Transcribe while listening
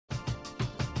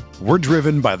We're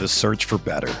driven by the search for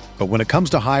better. But when it comes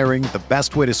to hiring, the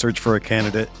best way to search for a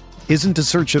candidate isn't to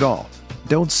search at all.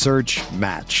 Don't search,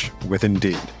 match with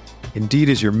Indeed. Indeed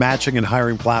is your matching and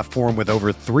hiring platform with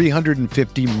over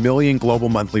 350 million global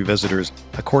monthly visitors,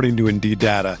 according to Indeed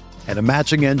data, and a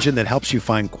matching engine that helps you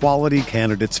find quality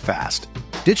candidates fast.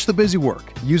 Ditch the busy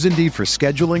work. Use Indeed for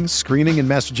scheduling, screening, and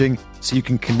messaging so you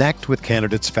can connect with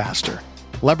candidates faster.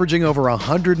 Leveraging over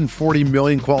 140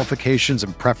 million qualifications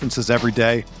and preferences every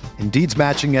day, Indeed's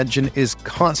matching engine is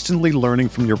constantly learning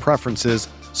from your preferences,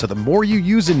 so the more you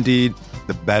use Indeed,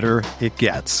 the better it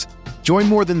gets. Join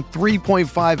more than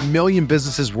 3.5 million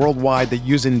businesses worldwide that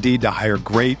use Indeed to hire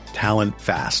great talent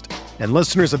fast. And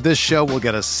listeners of this show will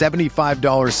get a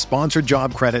 $75 sponsored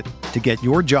job credit to get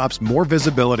your jobs more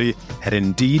visibility at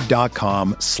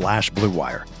Indeed.com/Blue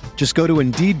Wire. Just go to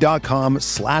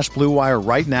Indeed.com/Blue Wire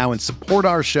right now and support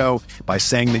our show by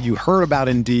saying that you heard about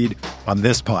Indeed on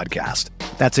this podcast.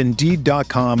 That's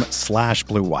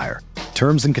Indeed.com/Blue Wire.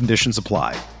 Terms and conditions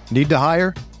apply. Need to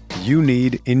hire? You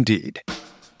need Indeed.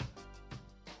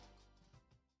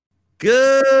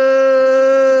 Good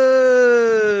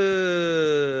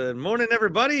morning,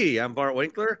 everybody. I'm Bart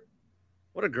Winkler.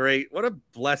 What a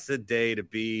blessed day to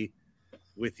be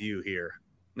with you here.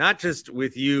 Not just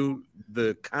with you,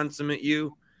 the consummate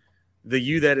you, the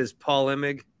you that is Paul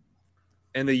Emig,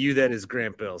 and the you that is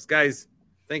Grant Bills. Guys,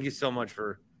 thank you so much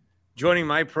for joining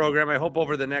my program. I hope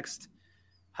over the next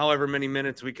however many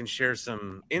minutes we can share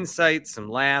some insights, some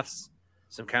laughs,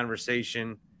 some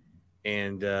conversation,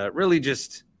 and really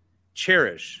just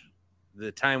cherish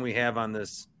the time we have on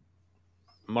this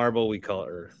marble we call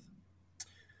Earth.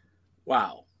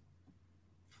 Wow,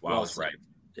 that's right.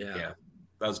 Yeah.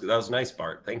 That was nice,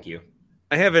 Bart. Thank you.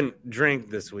 I haven't drank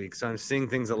this week, so I'm seeing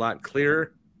things a lot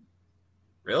clearer.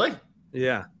 Really?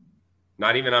 Yeah.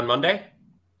 Not even on Monday?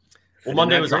 Well,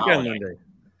 Monday was a holiday.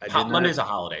 Monday's a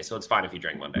holiday, so it's fine if you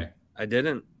drink Monday. I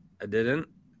didn't.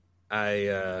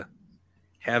 I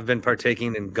have been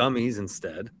partaking in gummies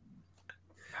instead.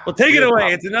 Well, take it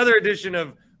away. It's another edition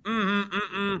of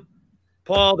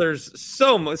Paul, there's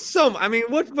so much. I mean,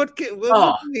 what can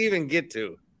we even get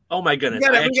to? Oh, my goodness.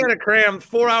 We got to cram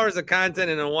 4 hours of content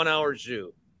in a 1 hour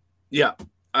shoe. Yeah,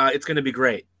 it's going to be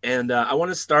great. And I want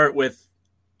to start with,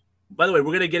 by the way,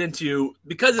 we're going to get into,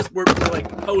 because we're like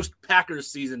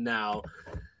post-Packers season now,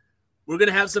 we're going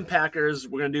to have some Packers,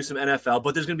 we're going to do some NFL,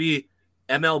 but there's going to be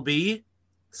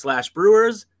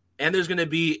MLB/Brewers, and there's going to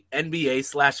be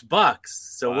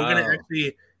NBA/Bucks. So we're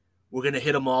going to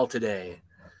hit them all today.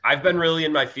 I've been really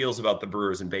in my feels about the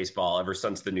Brewers and baseball ever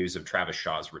since the news of Travis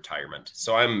Shaw's retirement.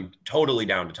 So I'm totally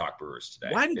down to talk Brewers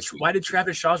today. Why did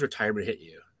Travis Shaw's retirement hit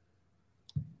you?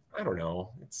 I don't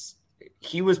know.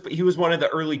 He was one of the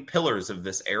early pillars of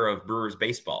this era of Brewers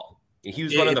baseball. He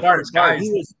was one of the first guys.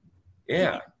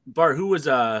 Bart, who was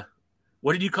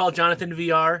what did you call Jonathan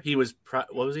VR? He was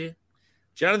what was he?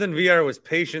 Jonathan VR was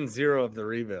patient zero of the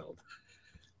rebuild,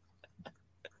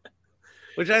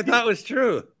 which I thought was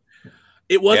true.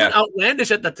 It wasn't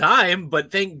outlandish at the time,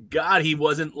 but thank God he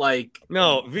wasn't like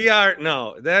VR.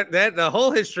 No, that the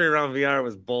whole history around VR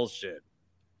was bullshit.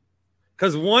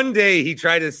 Because one day he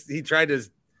tried to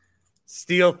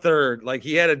steal third, like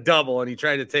he had a double and he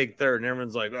tried to take third, and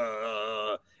everyone's like,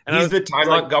 And he's the Ty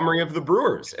Montgomery of the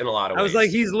Brewers in a lot of ways. I was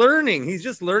like, he's learning. He's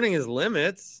just learning his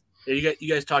limits. Yeah,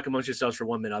 you guys talk amongst yourselves for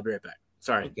 1 minute. I'll be right back.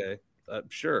 Sorry. Okay,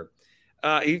 sure.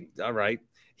 All right.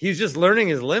 He's just learning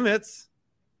his limits.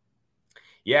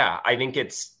 Yeah, I think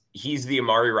he's the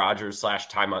Amari Rogers /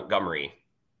 Ty Montgomery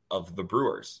of the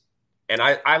Brewers. And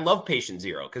I love patient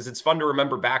zero because it's fun to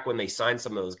remember back when they signed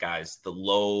some of those guys, the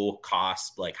low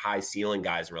cost, like high ceiling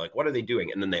guys were like, what are they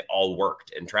doing? And then they all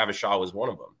worked. And Travis Shaw was one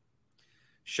of them.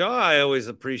 Shaw I always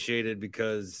appreciated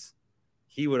because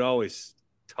he would always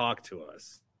talk to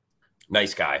us.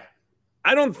 Nice guy.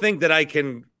 I don't think that I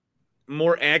can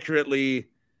more accurately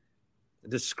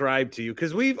describe to you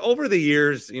because we've over the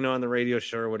years, on the radio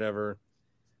show or whatever,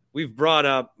 we've brought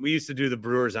up, we used to do the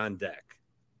Brewers on Deck.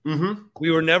 Mm-hmm. We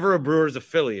were never a Brewers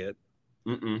affiliate,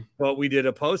 but we did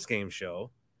a post-game show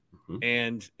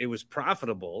and it was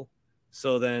profitable.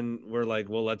 So then we're like,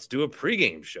 well, let's do a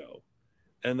pregame show.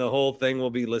 And the whole thing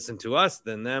will be listen to us,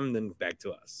 then them, then back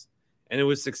to us. And it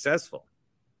was successful.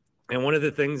 And one of the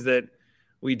things that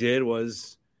we did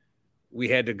was we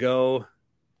had to go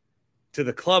to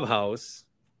the clubhouse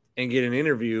and get an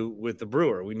interview with the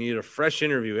brewer. We needed a fresh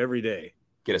interview every day.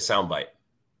 Get a soundbite.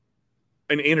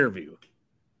 An interview.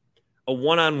 A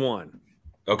one-on-one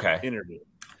interview.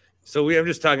 So I'm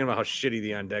just talking about how shitty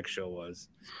the On Deck show was.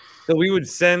 So we would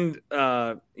send,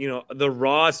 the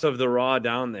rawest of the raw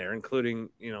down there, including,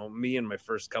 me in my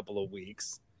first couple of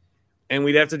weeks. and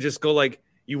we'd have to just go like,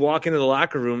 you walk into the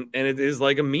locker room and it is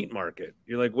like a meat market.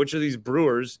 You're like, which of these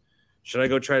Brewers should I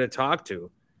go try to talk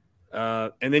to?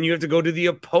 And then you have to go to the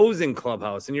opposing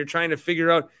clubhouse and you're trying to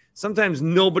figure out, sometimes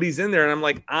nobody's in there. And I'm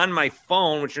like on my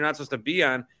phone, which you're not supposed to be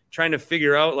on, trying to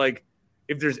figure out like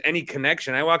if there's any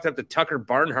connection. I walked up to Tucker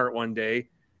Barnhart one day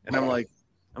and I'm like,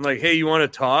 hey, you want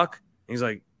to talk? And he's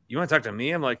like, you want to talk to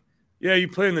me? I'm like, yeah, you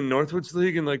play in the Northwoods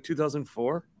League in like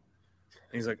 2004? And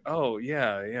he's like, oh,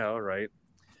 yeah, all right.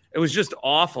 It was just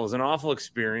awful. It was an awful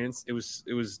experience. It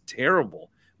was terrible.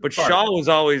 But Shaw was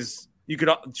always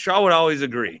Shaw would always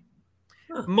agree.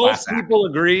 Most people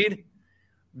agreed.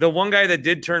 The one guy that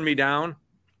did turn me down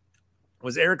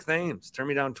was Eric Thames. Turned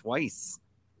me down twice.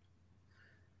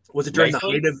 Was it during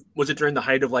the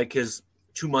height of like his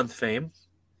 2-month fame?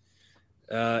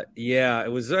 Yeah,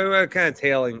 it was kind of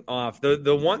tailing off.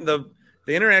 The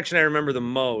interaction I remember the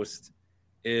most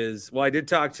is, well, I did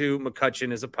talk to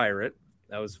McCutcheon as a Pirate.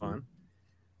 That was fun.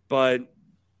 But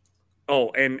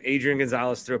and Adrian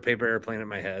Gonzalez threw a paper airplane at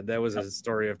my head. That was a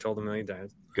story I've told a million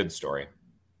times. Good story.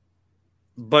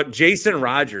 But Jason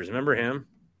Rogers, remember him?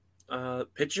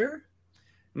 Pitcher?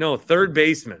 No, third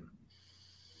baseman.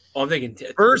 Oh, I'm thinking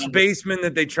first baseman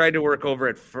that they tried to work over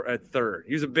at third.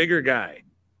 He was a bigger guy.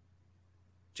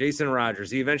 Jason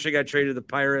Rogers. He eventually got traded to the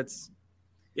Pirates.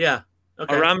 Yeah.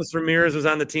 Okay. Aramis Ramirez was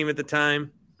on the team at the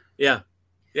time. Yeah.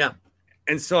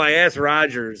 And so I asked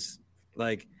Rogers,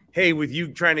 like, hey, with you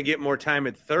trying to get more time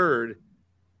at third,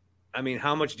 I mean,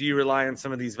 how much do you rely on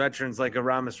some of these veterans like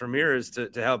Aramis Ramirez to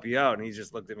help you out? And he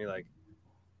just looked at me like,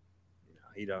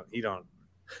 he don't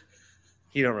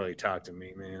really talk to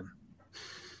me, man.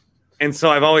 And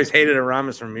so I've always hated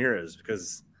Aramis Ramirez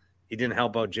because he didn't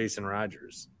help out Jason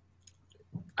Rogers.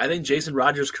 I think Jason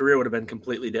Rogers' career would have been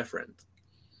completely different.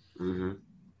 Mm-hmm.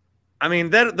 I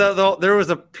mean, there was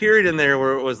a period in there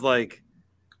where it was like,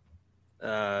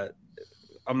 not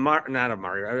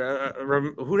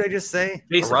Amari. Who did I just say?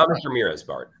 Aramis Ramirez,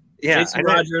 Bart. Yeah, Jason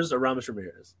Rogers, Aramis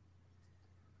Ramirez.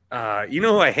 You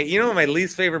know who I hate? You know who my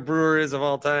least favorite Brewer is of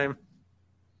all time?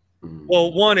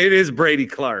 Well, one, it is Brady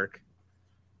Clark.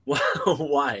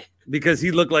 Why? Because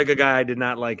he looked like a guy I did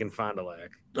not like in Fond du Lac.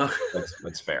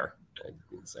 That's fair.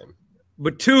 Same.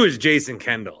 But two is Jason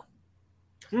Kendall.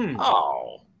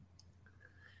 Oh.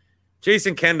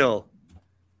 Jason Kendall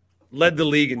led the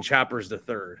league in choppers to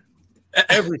third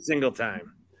every single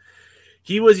time.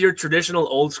 He was your traditional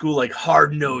old school, like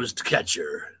hard-nosed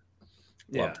catcher.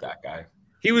 Loved that guy.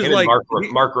 He was like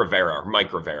Mike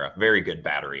Rivera, very good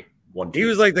battery. He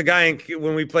was like the guy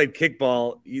when we played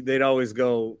kickball. They'd always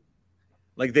go,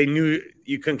 like they knew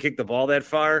you couldn't kick the ball that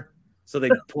far, so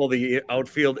they'd pull the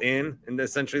outfield in, and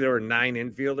essentially there were 9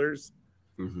 infielders.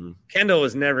 Mm-hmm. Kendall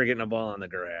was never getting a ball on the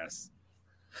grass.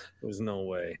 There was no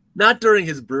way. Not during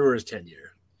his Brewers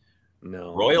tenure.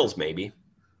 No. Royals, maybe.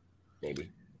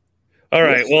 All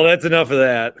right. Well, that's enough of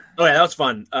that. Oh yeah, that was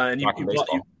fun. And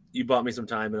you bought me some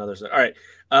time and other stuff. All right.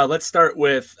 Let's start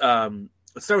with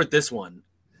this one.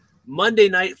 Monday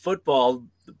Night Football,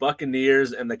 the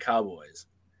Buccaneers and the Cowboys.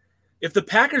 If the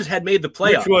Packers had made the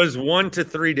playoffs, which was 1 to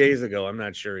 3 days ago, I'm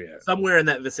not sure yet. Somewhere in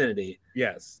that vicinity.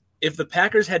 Yes. If the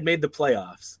Packers had made the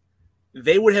playoffs,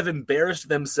 they would have embarrassed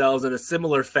themselves in a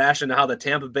similar fashion to how the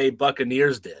Tampa Bay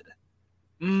Buccaneers did.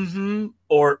 Mm-hmm.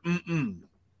 Or mm-mm.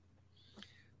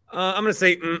 I'm going to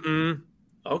say mm-mm.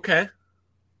 Okay.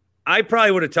 I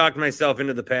probably would have talked myself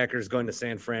into the Packers going to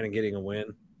San Fran and getting a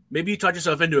win. Maybe you talked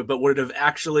yourself into it, but would it have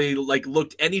actually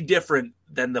looked any different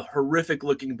than the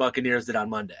horrific-looking Buccaneers did on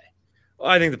Monday? Well,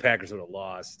 I think the Packers would have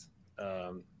lost.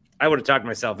 I would have talked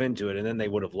myself into it, and then they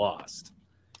would have lost.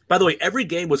 By the way, every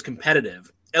game was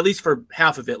competitive, at least for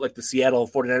half of it, like the Seattle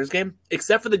 49ers game,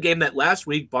 except for the game that last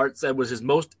week Bart said was his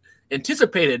most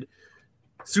anticipated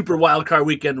Super Wildcard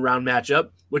Weekend round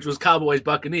matchup, which was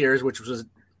Cowboys-Buccaneers, which was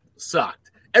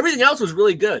sucked. Everything else was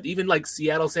really good. Even like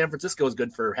Seattle-San Francisco was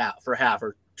good for half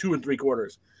or 2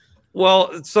 3/4.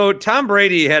 Well, so Tom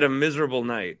Brady had a miserable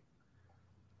night.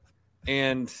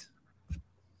 And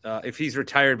if he's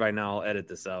retired by now, I'll edit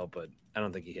this out, but I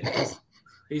don't think he is.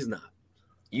 He's not.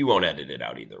 You won't edit it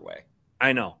out either way.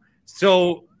 I know.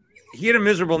 So he had a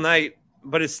miserable night,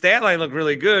 but his stat line looked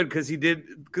really good because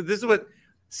this is what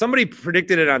somebody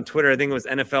predicted it on Twitter. I think it was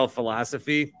NFL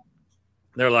Philosophy.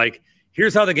 They're like,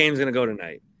 here's how the game's going to go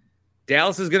tonight.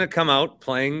 Dallas is going to come out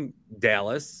playing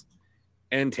Dallas,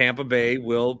 and Tampa Bay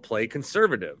will play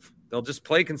conservative. They'll just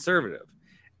play conservative.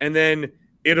 And then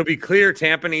it'll be clear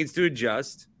Tampa needs to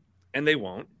adjust, and they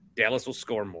won't. Dallas will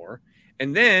score more.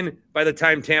 And then by the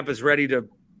time Tampa's ready to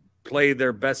play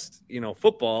their best,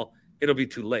 football, it'll be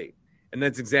too late. And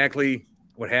that's exactly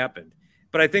what happened.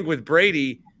 But I think with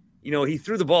Brady, he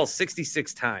threw the ball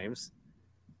 66 times.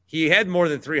 He had more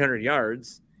than 300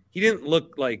 yards. He didn't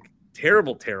look like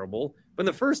terrible. But in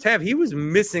the first half, he was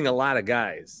missing a lot of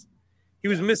guys.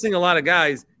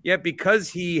 Yet because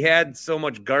he had so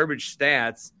much garbage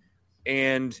stats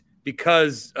and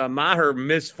because Maher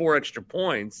missed 4 extra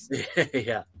points,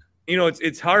 yeah,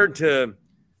 it's hard to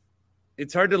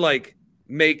like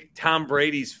make Tom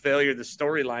Brady's failure the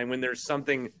storyline when there's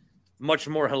something much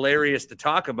more hilarious to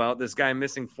talk about. This guy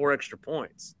missing 4 extra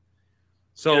points.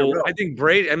 So I think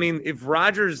Brady. I mean, if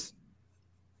Rodgers,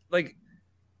 like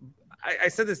I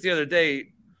said this the other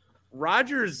day,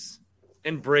 Rodgers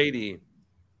and Brady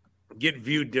get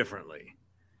viewed differently,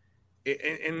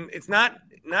 and it's not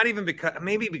even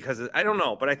because I don't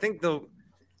know, but I think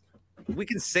we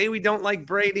can say we don't like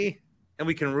Brady and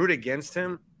we can root against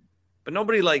him, but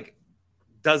nobody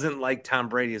doesn't like Tom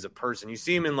Brady as a person. You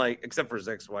see him in except for his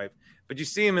ex-wife, but you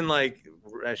see him in I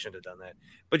shouldn't have done that,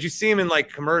 but you see him in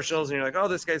commercials and you're like, oh,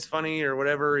 this guy's funny or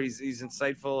whatever. He's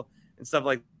insightful and stuff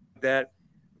like that.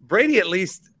 Brady, at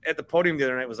least at the podium the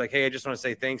other night, was like, hey, I just want to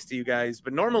say thanks to you guys.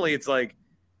 But normally it's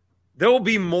there will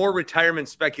be more retirement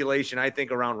speculation, I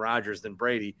think, around Rodgers than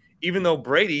Brady, even though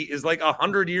Brady is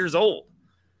 100 years old.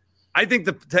 I think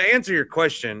to answer your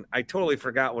question, I totally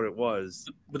forgot what it was.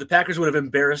 But the Packers would have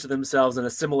embarrassed themselves in a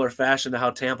similar fashion to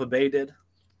how Tampa Bay did.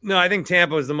 No, I think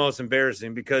Tampa is the most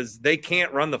embarrassing because they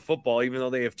can't run the football, even though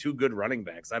they have 2 good running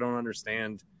backs. I don't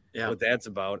understand what that's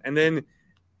about. And then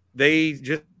they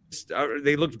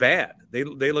looked bad. They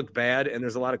looked bad, and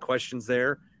there's a lot of questions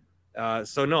there.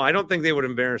 So no, I don't think they would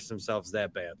embarrass themselves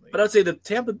that badly. But I'd say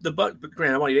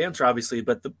Grant, I want you to answer obviously,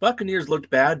 but the Buccaneers looked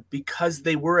bad because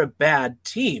they were a bad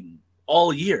team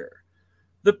all year.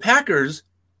 The Packers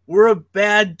were a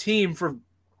bad team for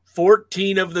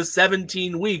 14 of the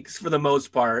 17 weeks for the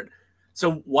most part.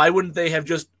 So why wouldn't they have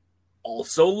just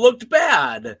also looked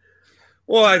bad?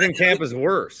 Well, I think Tampa's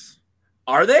worse.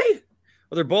 Are they?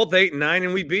 Well, they're both 8-9,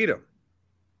 and we beat them.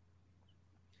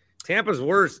 Tampa's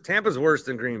worse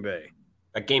than Green Bay.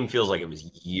 That game feels like it was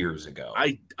years ago.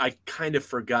 I kind of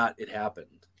forgot it happened.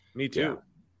 Me too.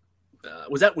 Yeah.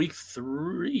 Was that week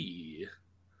 3,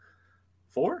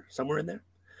 4, somewhere in there?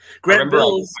 I remember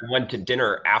I went to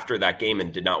dinner after that game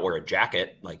and did not wear a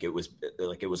jacket. It was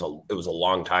a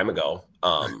long time ago.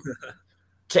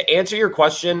 To answer your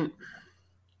question,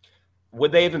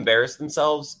 would they have embarrassed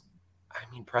themselves? I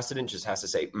mean, precedent just has to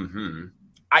say,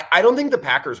 I don't think the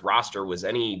Packers roster was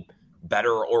any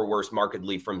better or worse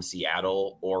markedly from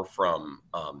Seattle or from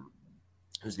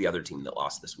who's the other team that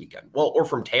lost this weekend? Well, or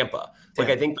from Tampa.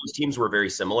 I think those teams were very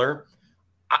similar.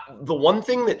 The one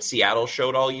thing that Seattle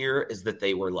showed all year is that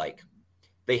they were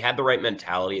they had the right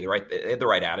mentality, they had the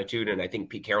right attitude. And I think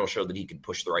Pete Carroll showed that he could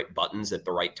push the right buttons at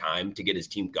the right time to get his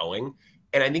team going.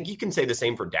 And I think you can say the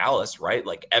same for Dallas, right?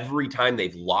 Every time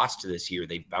they've lost this year,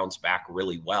 they've bounced back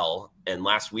really well. And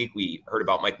last week we heard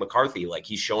about Mike McCarthy,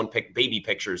 he's showing baby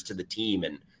pictures to the team.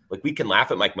 And we can laugh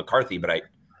at Mike McCarthy, but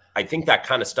I think that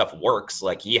kind of stuff works.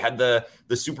 He had the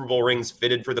Super Bowl rings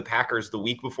fitted for the Packers the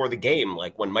week before the game.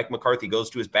 When Mike McCarthy goes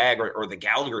to his bag or the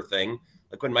Gallagher thing,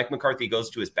 when Mike McCarthy goes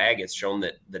to his bag, it's shown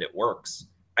that it works.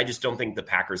 I just don't think the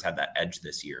Packers had that edge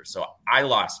this year. So I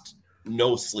lost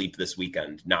no sleep this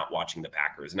weekend not watching the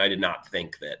Packers. And I did not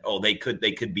think that,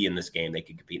 they could be in this game. They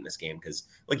could compete in this game. Because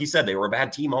like you said, they were a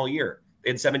bad team all year.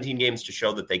 They had 17 games to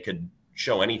show that they could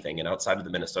show anything. And outside of the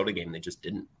Minnesota game, they just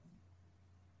didn't.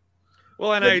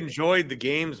 Well, and I enjoyed the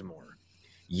games more.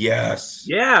 Yes.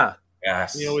 Yeah.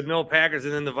 Yes. With no Packers,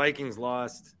 and then the Vikings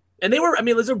lost. And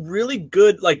there's a really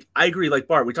good, I agree,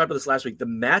 Bart, we talked about this last week. The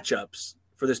matchups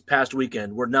for this past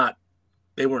weekend weren't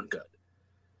good.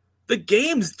 The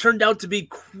games turned out to be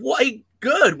quite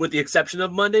good with the exception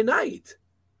of Monday night.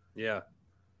 Yeah.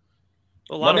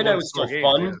 Monday night was still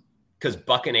fun because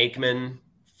Buck and Aikman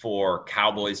for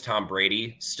Cowboys Tom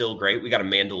Brady, still great. We got a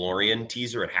Mandalorian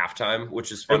teaser at halftime,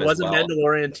 which is fun as well. It was a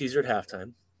Mandalorian teaser at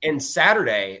halftime. And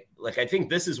Saturday, I think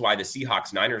this is why the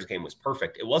Seahawks-Niners game was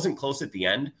perfect. It wasn't close at the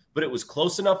end, but it was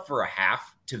close enough for a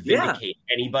half to vindicate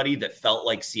anybody that felt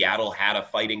like Seattle had a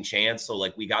fighting chance. So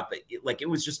we got it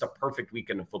was just a perfect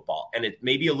weekend of football. And it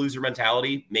may be a loser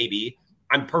mentality, maybe.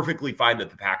 I'm perfectly fine that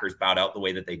the Packers bowed out the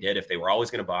way that they did. If they were always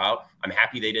going to bow out, I'm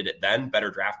happy they did it then. Better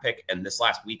draft pick. And this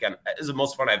last weekend is the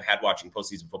most fun I've had watching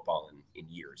postseason football in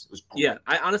years. It was great. Yeah,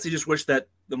 I honestly just wish that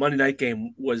the Monday night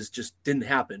game didn't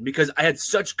happen because I had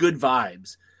such good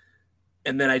vibes.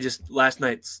 And then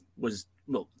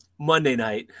Monday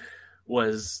night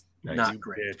was not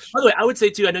great. By the way, I would say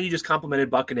too, I know you just complimented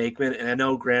Buck and Aikman, and I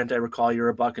know, Grant, I recall you're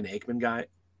a Buck and Aikman guy,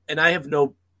 and I have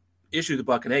no issue with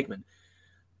Buck and Aikman.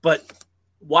 But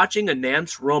watching a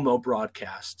Nance Romo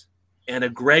broadcast and a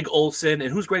Greg Olson.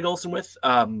 And who's Greg Olson with?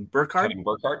 Burkhardt?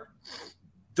 Burkhardt.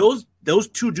 Those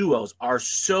two duos are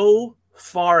so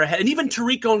far ahead. And even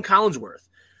Tirico and Collinsworth.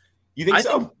 You think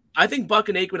so? I think Buck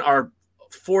and Aikman are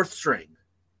fourth string.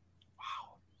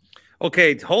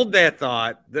 Okay, hold that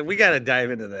thought. That we got to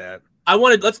dive into that.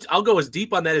 I'll go as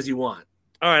deep on that as you want.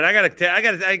 All right, I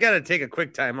gotta take a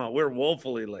quick timeout. We're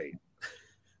woefully late,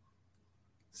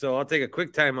 so I'll take a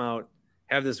quick timeout.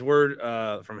 Have this word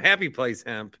from Happy Place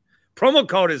Hemp. Promo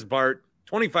code is Bart,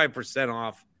 25%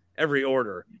 off every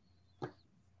order,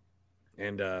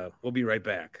 and we'll be right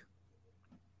back.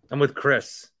 I'm with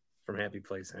Chris from Happy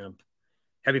Place Hemp.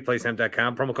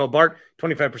 HappyPlaceHemp.com. Promo code Bart,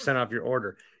 25% off your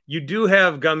order. You do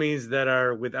have gummies that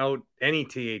are without any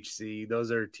THC. Those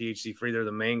are THC free. They're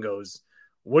the mangoes.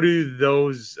 What do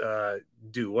those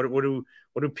do? What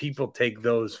do people take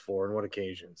those for, and what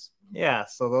occasions? Yeah,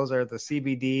 so those are the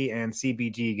CBD and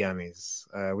CBG gummies.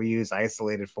 We use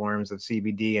isolated forms of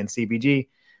CBD and CBG,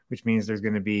 which means there's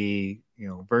going to be,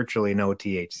 virtually no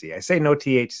THC. I say no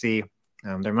THC.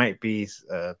 There might be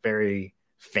a very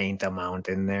faint amount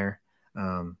in there,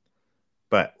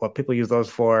 but what people use those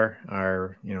for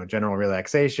are, general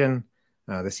relaxation.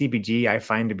 The CBG I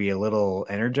find to be a little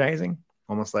energizing,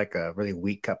 almost like a really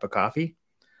weak cup of coffee.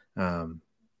 So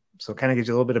it kind of gives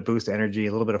you a little bit of boost energy,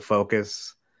 a little bit of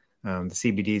focus. The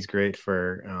CBD is great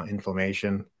for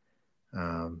inflammation.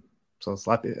 So it's a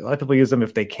lot of people use them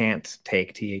if they can't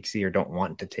take THC or don't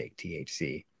want to take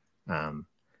THC.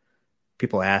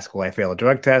 People ask, will I fail a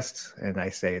drug test? And I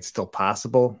say it's still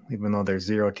possible, even though there's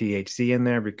zero THC in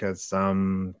there, because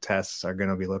some tests are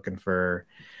going to be looking for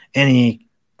any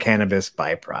cannabis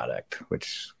byproduct,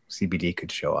 which CBD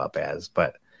could show up as.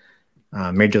 But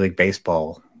Major League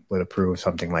Baseball would approve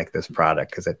something like this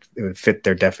product because it would fit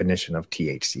their definition of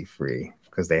THC free,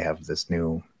 because they have this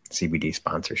new CBD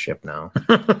sponsorship now.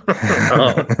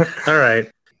 Oh, all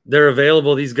right. They're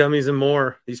available, these gummies and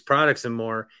more, these products and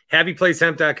more.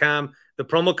 HappyPlaceHemp.com. The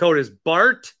promo code is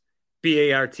BART,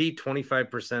 B-A-R-T,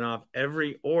 25% off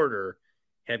every order.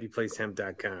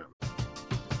 HappyPlaceHemp.com.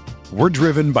 We're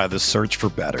driven by the search for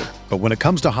better. But when it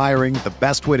comes to hiring, the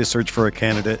best way to search for a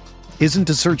candidate isn't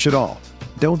to search at all.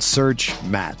 Don't search,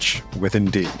 match with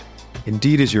Indeed.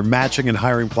 Indeed is your matching and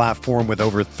hiring platform with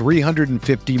over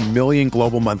 350 million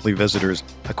global monthly visitors,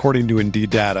 according to Indeed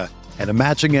data, and a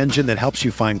matching engine that helps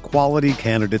you find quality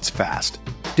candidates fast.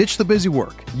 Ditch the busy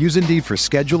work. Use Indeed for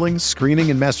scheduling,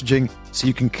 screening, and messaging so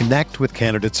you can connect with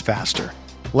candidates faster.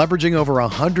 Leveraging over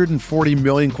 140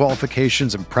 million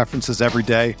qualifications and preferences every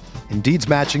day, Indeed's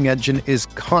matching engine is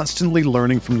constantly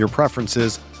learning from your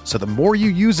preferences, so the more you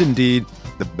use Indeed,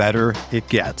 the better it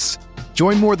gets.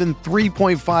 Join more than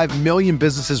 3.5 million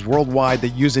businesses worldwide that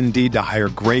use Indeed to hire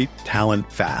great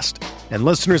talent fast. And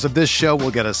listeners of this show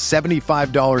will get a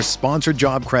 $75 sponsored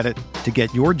job credit to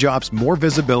get your jobs more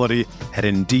visibility at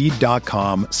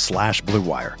Indeed.com/Blue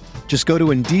Wire. Just go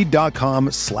to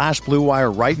Indeed.com/Blue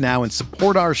Wire right now and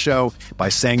support our show by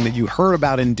saying that you heard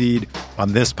about Indeed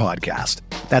on this podcast.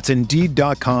 That's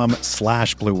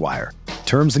Indeed.com/Blue Wire.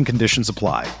 Terms and conditions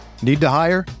apply. Need to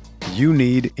hire? You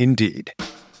need Indeed.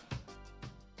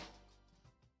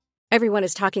 Everyone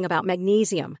is talking about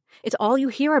magnesium. It's all you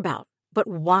hear about. But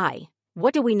why?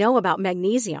 What do we know about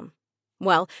magnesium?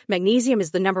 Well, magnesium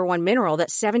is the number one mineral that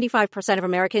 75% of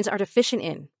Americans are deficient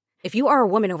in. If you are a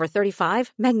woman over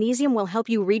 35, magnesium will help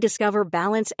you rediscover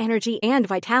balance, energy, and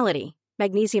vitality.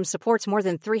 Magnesium supports more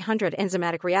than 300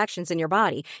 enzymatic reactions in your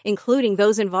body, including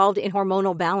those involved in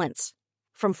hormonal balance.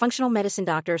 From functional medicine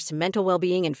doctors to mental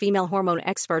well-being and female hormone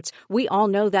experts, we all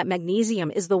know that magnesium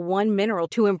is the one mineral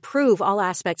to improve all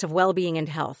aspects of well-being and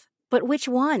health. But which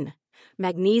one?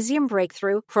 Magnesium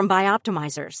Breakthrough from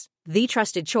Bioptimizers, the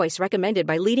trusted choice recommended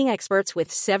by leading experts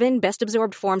with 7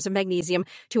 best-absorbed forms of magnesium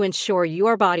to ensure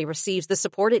your body receives the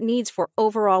support it needs for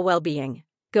overall well-being.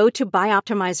 Go to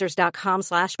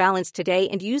bioptimizers.com/balance today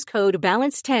and use code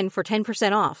BALANCE10 for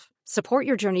 10% off. Support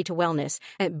your journey to wellness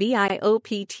at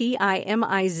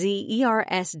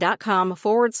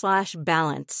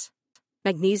bioptimizers.com/balance.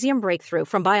 Magnesium Breakthrough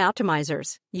from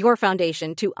Bioptimizers, your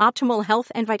foundation to optimal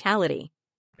health and vitality.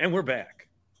 And we're back.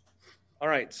 All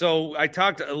right. So I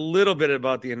talked a little bit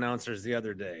about the announcers the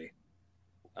other day.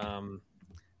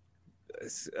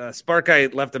 Spark Guy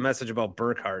left a message about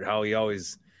Burkhardt, how he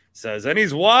always says, and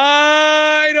he's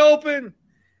wide open,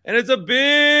 and it's a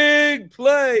big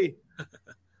play.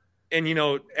 And,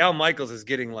 Al Michaels is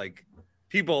getting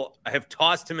people have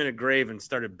tossed him in a grave and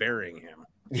started burying him.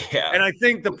 Yeah. And I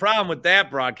think the problem with that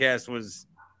broadcast was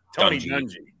Tony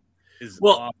Dungy is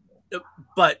awful.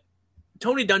 But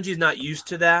Tony Dungy's not used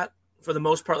to that for the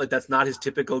most part. That's not his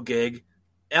typical gig.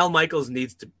 Al Michaels you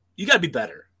got to be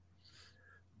better.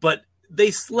 but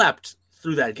they slept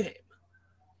through that game.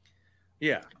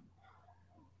 Yeah.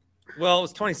 Well, it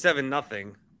was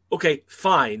 27-0. Okay,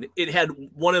 fine. It had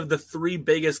one of the 3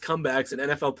 biggest comebacks in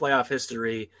NFL playoff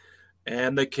history,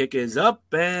 and the kick is up,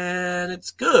 and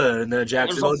it's good. And the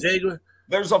Jacksonville Jaguars.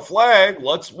 There's a flag.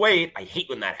 Let's wait. I hate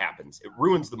when that happens. It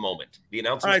ruins the moment. The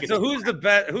announcers. All right, so who's the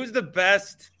best? Who's the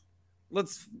best?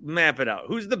 Let's map it out.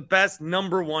 Who's the best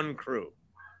number 1 crew?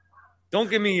 Don't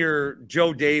give me your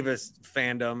Joe Davis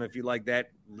fandom if you like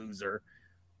that loser.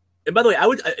 And by the way,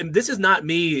 and this is not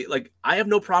me. Like, I have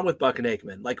no problem with Buck and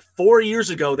Aikman. Like 4 years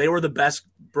ago, they were the best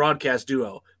broadcast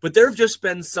duo, but there have just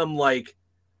been some like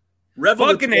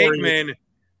revelatory.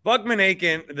 Buck and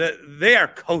Aikman, they are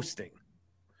coasting.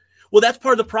 Well, that's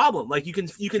part of the problem. Like you can.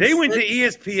 They went to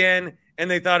ESPN and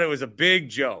they thought it was a big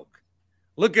joke.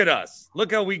 Look at us.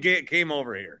 Look how we came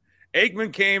over here.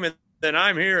 Aikman came and then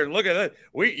I'm here and look at that.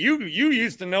 You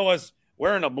used to know us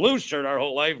wearing a blue shirt our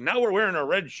whole life. Now we're wearing a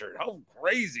red shirt. How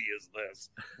crazy is this?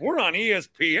 We're on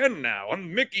ESPN now.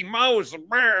 And Mickey Mouse.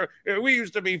 We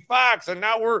used to be Fox and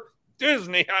now we're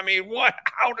Disney. I mean, what?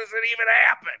 How does it even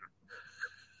happen?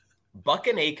 Buck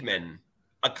and Aikman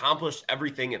accomplished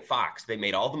everything at Fox. They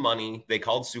made all the money. They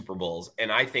called Super Bowls.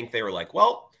 And I think they were like,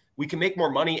 well, we can make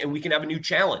more money and we can have a new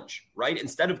challenge, right?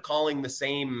 Instead of calling the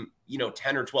same,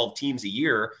 10 or 12 teams a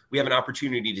year, we have an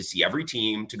opportunity to see every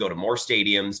team, to go to more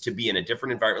stadiums, to be in a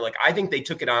different environment. Like, I think they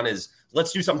took it on as,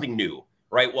 let's do something new,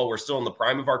 right? Well, we're still in the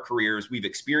prime of our careers. We've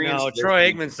experienced. No,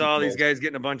 Troy Aikman saw these guys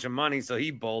getting a bunch of money, so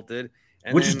he bolted.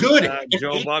 And which is good.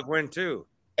 Joe Buck went too.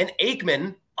 And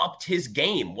Aikman upped his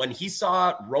game when he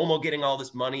saw Romo getting all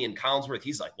this money in Collinsworth.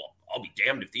 He's like, well, I'll be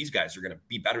damned if these guys are going to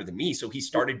be better than me. So he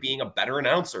started being a better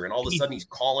announcer, and all of a sudden he's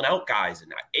calling out guys.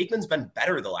 And Aikman's been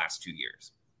better the last 2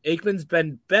 years. Aikman's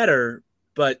been better,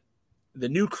 but the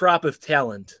new crop of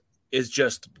talent is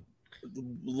just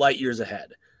light years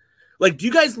ahead. Like, do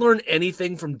you guys learn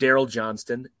anything from Daryl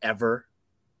Johnston ever?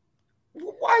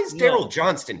 Why is Daryl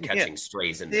Johnston catching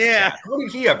strays in this chat? What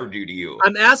did he ever do to you?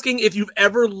 I'm asking if you've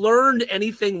ever learned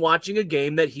anything watching a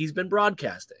game that he's been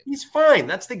broadcasting. He's fine.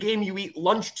 That's the game you eat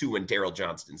lunch to when Daryl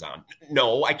Johnston's on.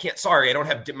 No, I can't. Sorry, I don't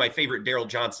have my favorite Daryl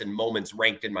Johnston moments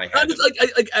ranked in my head. I'm just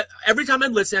like every time I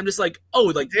listen, I'm just like,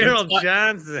 oh, like Daryl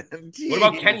Johnson. What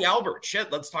about Kenny Albert?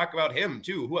 Shit, let's talk about him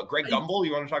too. Who? Greg Gumbel?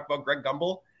 You want to talk about Greg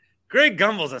Gumbel? Greg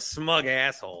Gumbel's a smug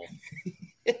asshole.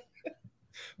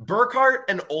 Burkhardt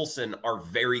and Olsen are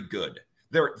very good.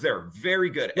 They're very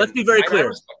good. Let's be very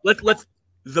clear. Let's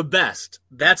the best.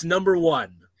 That's number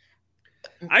 1.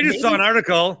 I just saw an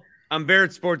article on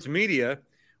Barrett Sports Media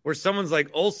where someone's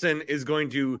like, Olsen is going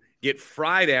to get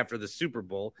fried after the Super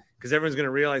Bowl because everyone's going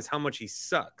to realize how much he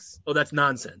sucks. Oh, that's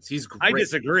nonsense. He's great. I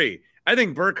disagree. I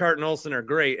think Burkhardt and Olsen are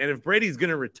great. And if Brady's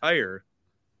going to retire,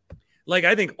 like,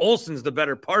 I think Olsen's the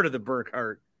better part of the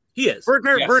Burkhardt. He is.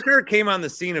 Burkhardt came on the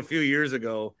scene a few years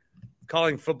ago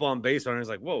calling football and baseball, and I was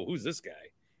like, whoa, who's this guy?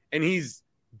 And he's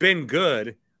been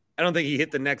good. I don't think he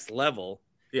hit the next level.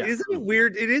 Yeah. Isn't it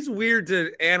weird? It is weird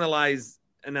to analyze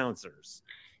announcers.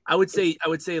 I would say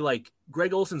like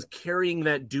Greg Olsen's carrying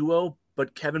that duo,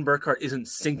 but Kevin Burkhardt isn't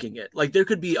sinking it. Like there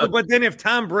could be But then if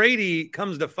Tom Brady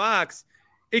comes to Fox,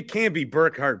 it can't be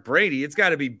Burkhardt Brady. It's got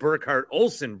to be Burkhardt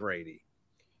Olsen Brady.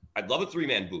 I'd love a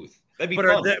 3-man booth. That'd be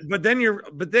fun.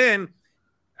 But then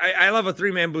I love a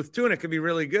 3-man booth too, and it could be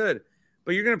really good.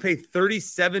 But you're going to pay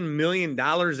 $37 million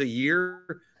a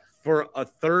year for a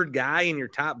third guy in your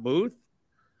top booth?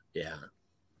 Yeah.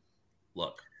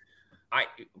 Look,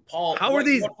 Paul. How are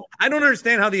these? I don't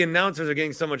understand how the announcers are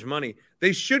getting so much money.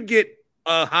 They should get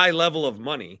a high level of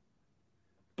money,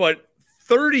 but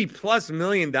 $30+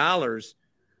 million.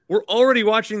 We're already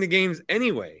watching the games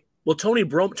anyway. Well, Tony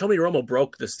Romo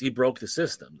broke this. He broke the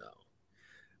system, though.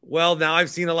 Well, now I've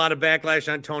seen a lot of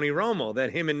backlash on Tony Romo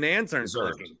that him and Nance aren't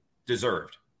clicking.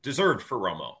 Deserved for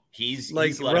Romo. He's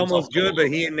Romo's good, but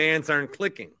he and Nance aren't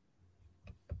clicking.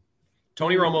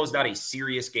 Tony Romo is not a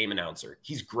serious game announcer.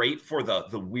 He's great for the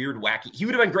weird, wacky. He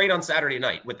would have been great on Saturday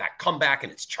night with that comeback,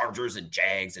 and it's Chargers and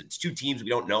Jags, and it's 2 teams we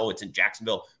don't know. It's in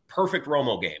Jacksonville. Perfect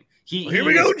Romo game. Here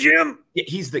we go, Jim.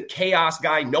 He's the chaos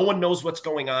guy. No one knows what's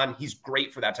going on. He's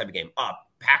great for that type of game.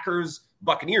 Packers,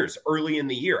 Buccaneers early in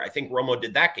the year. I think Romo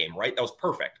did that game, right? That was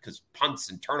perfect because punts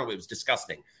and turnover was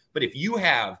disgusting. But if you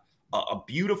have a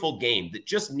beautiful game that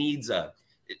just needs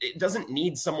it doesn't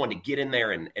need someone to get in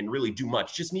there and really do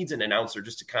much. Just needs an announcer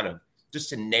just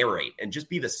to narrate and just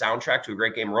be the soundtrack to a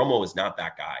great game. Romo is not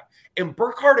that guy. And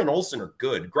Burkhardt and Olsen are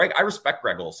good. I respect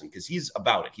Greg Olsen because he's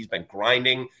about it. He's been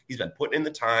grinding. He's been putting in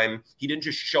the time. He didn't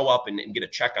just show up and get a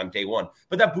check on day one.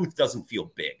 But that booth doesn't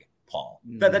feel big. Paul.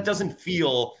 That doesn't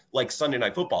feel like Sunday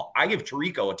Night Football. I give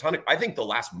Tirico a ton of – I think the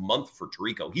last month for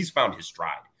Tirico, he's found his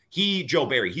stride. Joe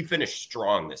Barry, he finished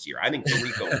strong this year. I think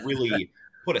Tirico really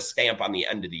put a stamp on the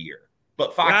end of the year.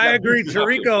 But Fox, I agree.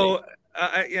 Tirico,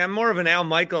 I'm more of an Al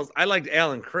Michaels. I liked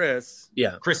Al and Chris.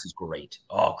 Yeah. Chris is great.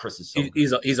 Oh, Chris is so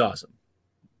good. He's awesome.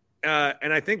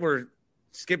 And I think we're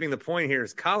skipping the point here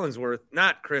is Collinsworth,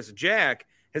 not Chris. Jack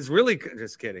has really –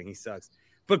 just kidding. He sucks.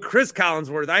 But Chris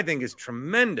Collinsworth, I think, is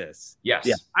tremendous. Yes.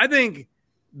 Yeah. I think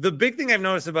the big thing I've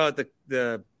noticed about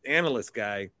the analyst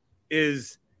guy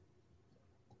is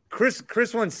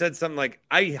Chris once said something like,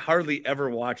 I hardly ever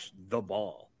watch the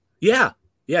ball. Yeah.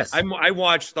 Yes. I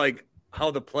watched like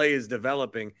how the play is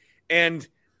developing and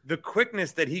the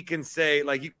quickness that he can say,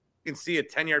 like you can see a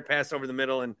 10-yard pass over the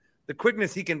middle and the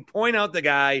quickness he can point out the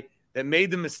guy that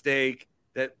made the mistake,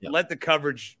 that let the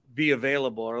coverage be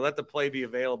available or let the play be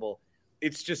available.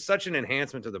 It's just such an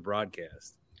enhancement to the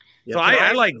broadcast. Yeah, so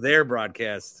I like their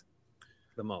broadcast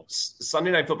the most. Sunday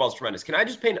Night Football is tremendous. Can I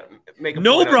just make a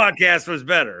no broadcast was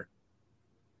better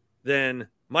than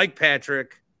Mike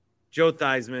Patrick, Joe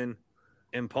Theismann,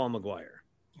 and Paul McGuire.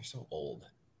 You're so old.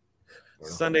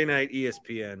 Sunday night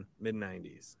ESPN,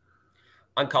 mid-90s.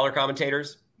 On color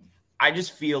commentators, I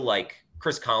just feel like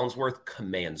Chris Collinsworth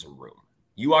commands a room.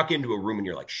 You walk into a room and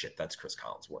you're like, shit, that's Chris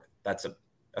Collinsworth. That's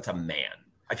a man.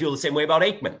 I feel the same way about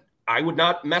Aikman. I would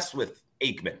not mess with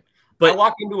Aikman. But I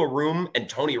walk into a room and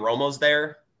Tony Romo's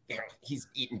there. He's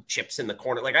eating chips in the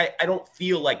corner. Like I don't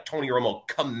feel like Tony Romo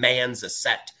commands a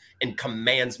set and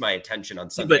commands my attention on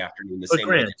Sunday afternoon the same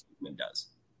way that Aikman does.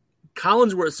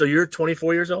 Collinsworth, so you're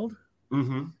 24 years old?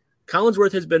 Mm-hmm.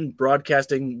 Collinsworth has been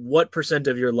broadcasting what percent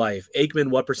of your life? Aikman,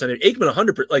 what percentage? Aikman,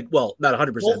 100%. Like, well, not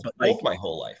 100%, but like both my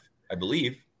whole life, I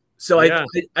believe. So yeah.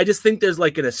 I just think there's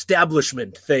like an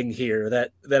establishment thing here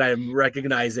that I'm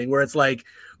recognizing where it's like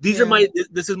this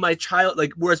is my child,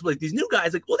 like whereas like these new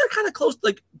guys like, well, they're kind of close.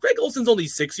 Like Greg Olson's only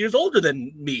 6 years older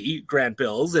than me, Grant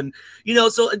Bills, and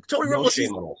so Tony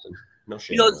Romo. No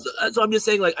shame. So I'm just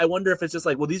saying, like, I wonder if it's just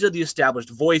like, well, these are the established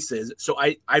voices. So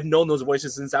I've known those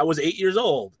voices since I was 8 years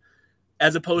old,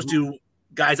 as opposed to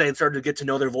guys I had started to get to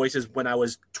know their voices when I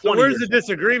was 20. So where's the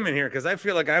disagreement here? Because I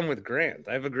feel like I'm with Grant.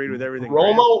 I've agreed with everything.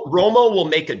 Romo will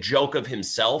make a joke of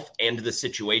himself and the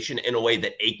situation in a way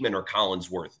that Aikman or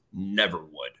Collinsworth never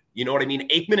would. You know what I mean?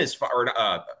 Aikman is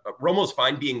Romo's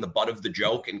fine being the butt of the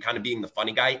joke and kind of being the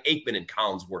funny guy. Aikman and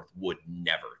Collinsworth would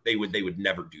never. They would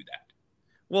never do that.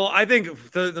 Well, I think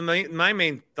my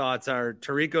main thoughts are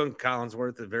Tirico and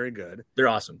Collinsworth are very good. They're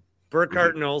awesome.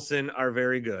 Burkhardt and Olsen are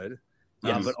very good.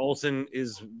 Yes. But Olsen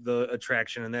is the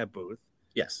attraction in that booth.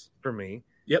 Yes. For me.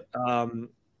 Yep.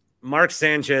 Mark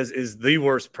Sanchez is the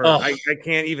worst person. I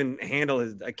can't even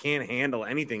handle I can't handle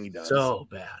anything he does. So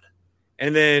bad.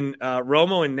 And then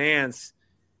Romo and Nance,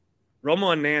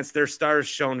 their stars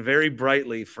shone very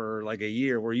brightly for like a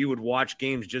year where you would watch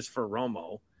games just for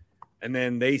Romo. And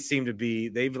then they seem to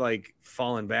they've like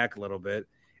fallen back a little bit.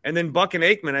 And then Buck and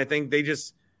Aikman, I think they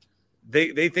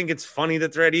think it's funny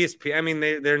that they're at ESPN. I mean,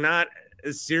 they're not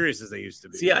as serious as they used to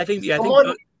be. See, I think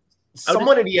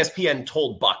someone at ESPN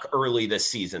told Buck early this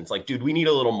season, it's like, dude, we need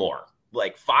a little more.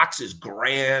 Like Fox is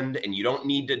grand and you don't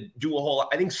need to do a whole lot.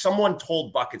 I think someone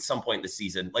told Buck at some point this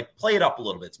season, like, play it up a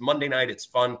little bit. It's Monday night. It's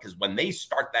fun because when they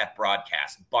start that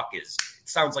broadcast, it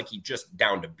sounds like he just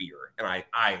downed a beer. And I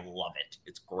love it.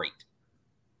 It's great.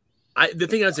 The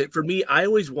thing is, for me, I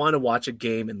always want to watch a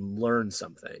game and learn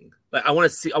something. Like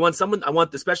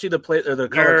especially the play or the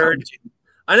color.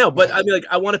 I know, but I mean, like,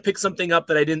 I want to pick something up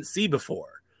that I didn't see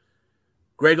before.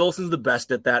 Greg Olson's the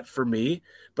best at that for me.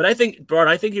 But I think,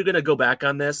 Bart, you're going to go back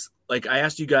on this. Like, I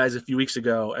asked you guys a few weeks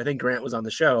ago, I think Grant was on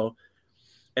the show,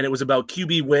 and it was about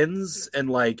QB wins. And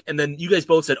then you guys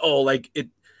both said, oh, like,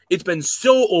 it's been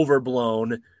so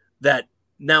overblown that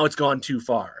now it's gone too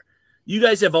far. You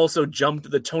guys have also jumped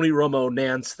the Tony Romo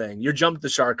Nance thing. You jumped the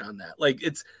shark on that. Like,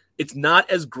 it's not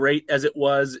as great as it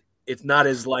was. It's not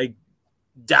as, like,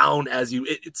 down as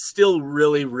it's still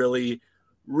really, really,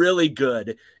 really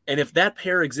good. And if that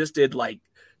pair existed like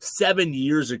 7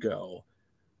 years ago,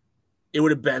 it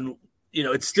would have been,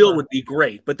 it still would be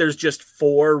great. But there's just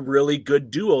 4 really good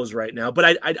duos right now.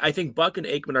 But I think Buck and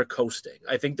Aikman are coasting.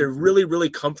 I think they're really, really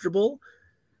comfortable,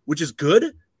 which is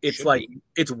good. It's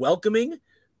it's welcoming,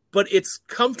 but it's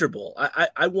comfortable.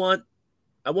 I want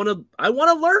to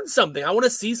learn something. I want to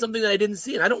see something that I didn't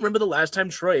see. And I don't remember the last time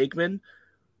Troy Aikman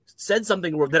said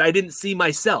something that I didn't see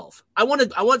myself. I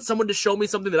want someone to show me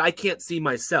something that I can't see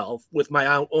myself with my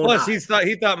own Plus, eyes.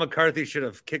 he thought McCarthy should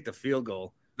have kicked a field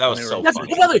goal. That was so That's,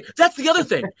 funny. by the way, that's the other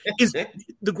thing is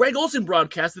the Greg Olsen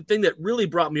broadcast. The thing that really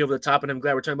brought me over the top, and I'm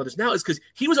glad we're talking about this now, is because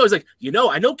he was always like,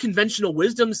 I know conventional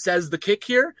wisdom says the kick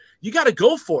here. You got to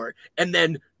go for it. And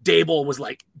then Dable was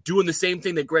like doing the same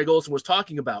thing that Greg Olsen was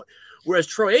talking about. Whereas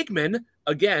Troy Aikman,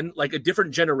 again, like a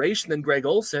different generation than Greg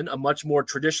Olsen, a much more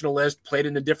traditionalist, played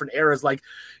in a different eras. Like,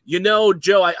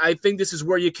 Joe, I think this is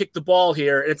where you kick the ball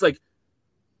here. And it's like,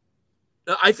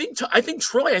 I think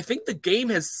Troy, I think the game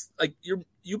has like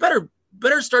you better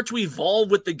start to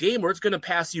evolve with the game or it's going to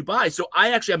pass you by. So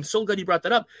I'm so glad you brought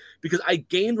that up because I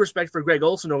gained respect for Greg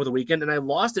Olsen over the weekend and I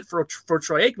lost it for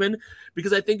Troy Aikman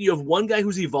because I think you have one guy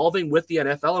who's evolving with the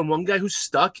NFL and one guy who's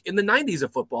stuck in the 90s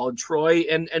of football, and Troy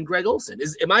and Greg Olsen.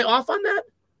 Am I off on that?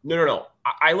 No.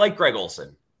 I like Greg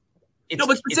Olsen.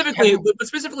 But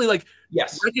specifically, like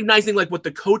yes, recognizing like what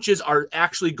the coaches are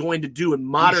actually going to do and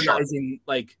modernizing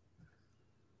like.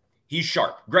 He's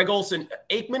sharp. Greg Olsen,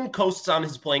 Aikman coasts on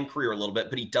his playing career a little bit,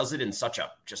 but he does it in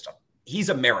he's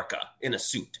America in a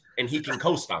suit, and he can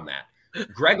coast on that.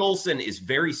 Greg Olsen is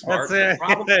very smart.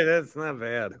 That's not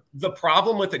bad. The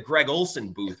problem with the Greg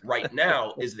Olsen booth right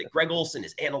now is that Greg Olsen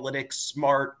is analytic,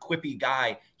 smart, quippy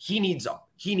guy. He needs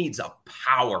a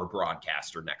power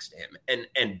broadcaster next to him.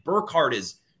 And Burkhardt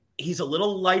he's a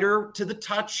little lighter to the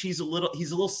touch. He's a little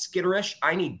skitterish.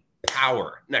 I need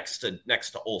power next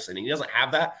to Olsen, and he doesn't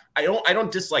have that. I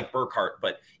don't dislike Burkhardt,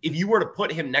 but if you were to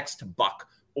put him next to Buck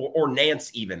or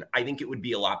Nance even, I think it would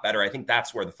be a lot better. I think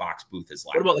that's where the Fox booth is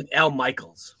like. What about like Al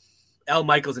Michaels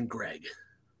and Greg?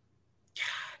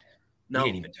 God, no, we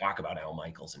didn't even talk about Al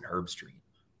Michaels and Herb Street.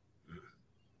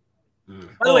 By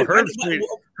the way,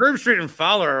 Herb Street and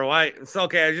Fowler are why. It's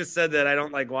okay. I just said that I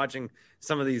don't like watching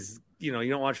some of these. You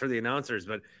don't watch for the announcers,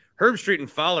 but Herb Street and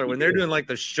Fowler, when they're doing like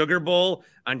the Sugar Bowl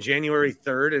on January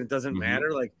 3rd, and it doesn't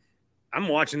matter. Like I'm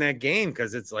watching that game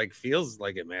because it's like feels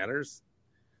like it matters.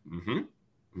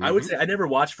 I would say I never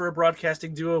watched for a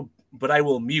broadcasting duo, but I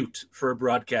will mute for a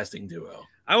broadcasting duo.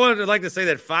 I would like to say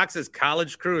that Fox's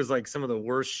college crew is like some of the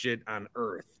worst shit on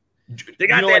earth. They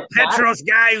got that Petros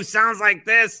guy who sounds like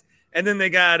this, and then they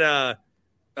got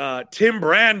Tim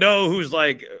Brando, who's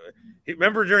like,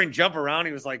 remember during Jump Around,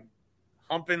 he was like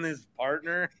humping his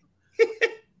partner.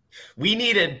 We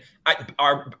needed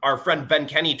our friend Ben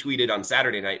Kenny tweeted on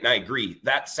Saturday night, and I agree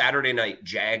that Saturday night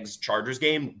Jags Chargers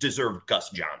game deserved Gus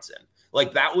Johnson.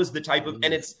 Like that was the type of,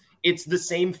 and it's the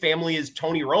same family as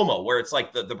Tony Romo, where it's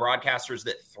like the broadcasters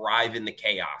that thrive in the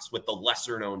chaos with the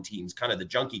lesser known teams, kind of the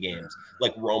junkie games.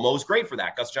 Like Romo's great for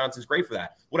that. Gus Johnson's great for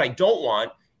that. What I don't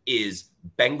want is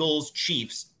Bengals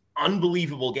Chiefs,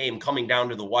 unbelievable game coming down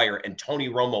to the wire, and Tony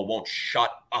Romo won't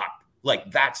shut up.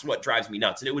 Like, that's what drives me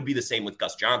nuts. And it would be the same with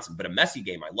Gus Johnson, but a messy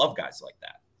game. I love guys like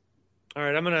that. All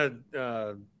right, I'm going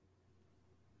to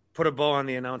put a bow on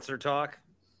the announcer talk.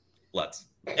 Let's.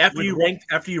 After you rank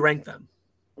them.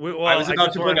 I was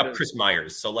about to bring up Chris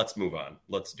Myers, so let's move on.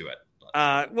 Let's do it.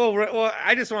 Well,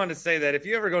 I just wanted to say that if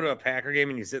you ever go to a Packer game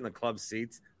and you sit in the club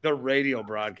seats, the radio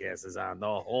broadcast is on the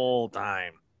whole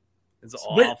time. It's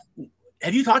awful.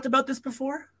 Have you talked about this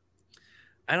before?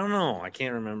 I don't know. I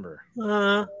can't remember.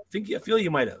 I feel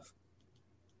you might have.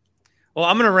 Well,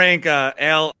 I'm going to rank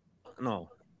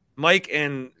Mike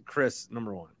and Chris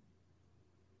number one.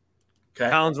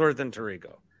 Okay. Collinsworth and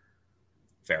Tirico.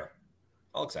 Fair.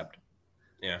 I'll accept.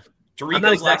 Yeah.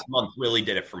 Tirico's last month really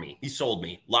did it for me. He sold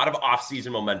me. A lot of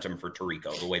off-season momentum for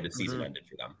Tirico, the way the season ended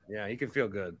for them. Yeah, you can feel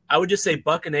good. I would just say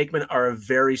Buck and Aikman are a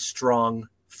very strong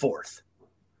fourth.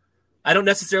 I don't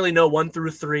necessarily know 1 through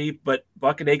 3, but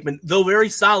Buck and Aikman, though very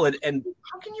solid. And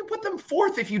how can you put them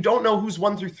fourth if you don't know who's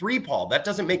 1 through 3, Paul? That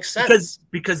doesn't make sense.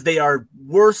 Because they are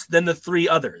worse than the 3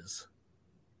 others.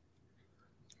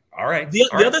 All right. The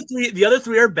other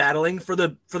three are battling for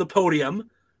the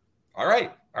podium. All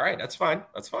right. That's fine.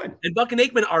 And Buck and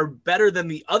Aikman are better than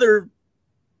the other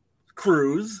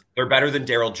crews. They're better than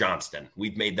Daryl Johnston.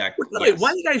 We've made that clear. Wait,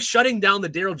 why are you guys shutting down the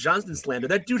Daryl Johnston slander?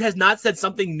 That dude has not said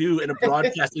something new in a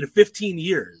broadcast in 15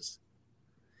 years.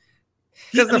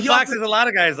 Because Fox has a lot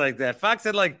of guys like that. Fox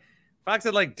had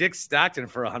like Dick Stockton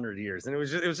for 100 years, and it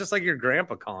was just like your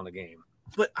grandpa calling a game.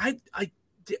 But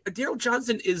Daryl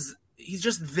Johnston he's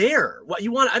just there. What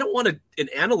you want? I don't want an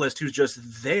analyst who's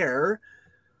just there.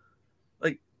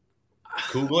 Like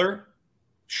Kugler,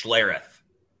 Schlereth,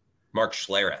 Mark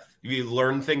Schlereth. You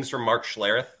learn things from Mark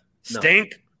Schlereth?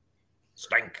 Stink.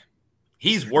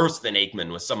 He's worse than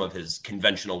Aikman with some of his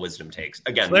conventional wisdom takes.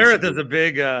 Again, Schlereth is a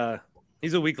big.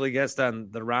 He's a weekly guest on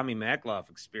the Rami Makloff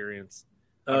Experience.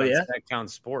 Oh yeah, Stacktown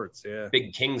Sports. Yeah,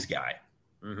 big Kings guy.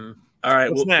 Mm-hmm. All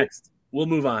right, what's next? We'll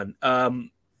move on.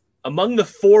 Among the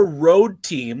 4 road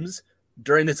teams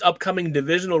during this upcoming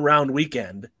divisional round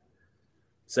weekend,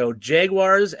 So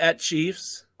Jaguars at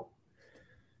Chiefs,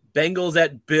 Bengals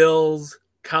at Bills,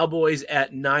 Cowboys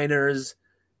at Niners,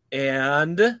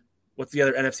 and what's the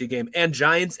other NFC game? And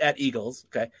Giants at Eagles.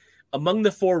 Okay. Among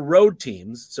the 4 road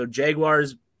teams, so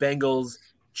Jaguars, Bengals,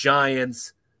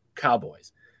 Giants,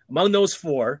 Cowboys. Among those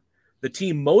 4, the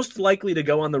team most likely to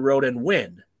go on the road and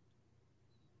win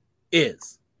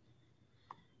is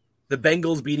the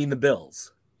Bengals beating the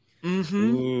Bills.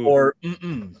 Or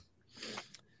mm-mm.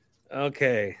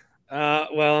 Okay.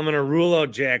 Well, I'm going to rule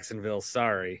out Jacksonville.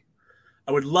 Sorry.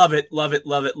 I would love it, love it,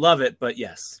 love it, love it. But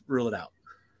yes, rule it out.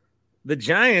 The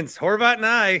Giants, Horvat and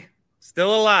I,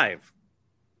 still alive.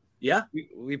 Yeah.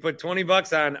 We put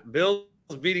 $20 on Bills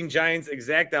beating Giants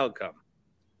exact outcome.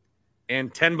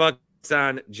 And $10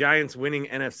 on Giants winning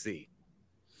NFC.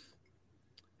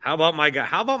 How about my guy?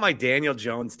 How about my Daniel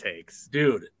Jones takes?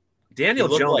 Dude, Daniel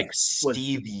He looked Jones like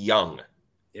Steve Young.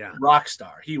 Yeah. Rock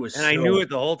star. He was I knew it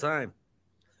the whole time.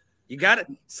 You got it.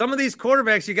 Some of these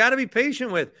quarterbacks you got to be patient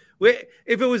with.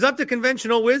 If it was up to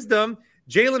conventional wisdom,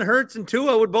 Jalen Hurts and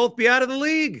Tua would both be out of the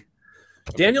league.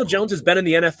 Daniel Jones has been in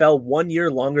the NFL 1 year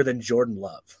longer than Jordan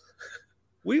Love.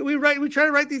 We try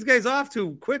to write these guys off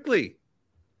too quickly.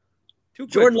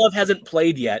 Jordan Love hasn't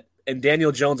played yet, and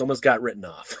Daniel Jones almost got written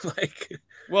off.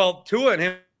 Well, Tua and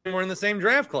him were in the same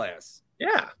draft class.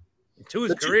 Yeah.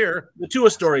 Tua's career. The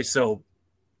Tua story's so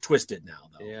twisted now,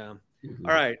 though. Yeah. Mm-hmm.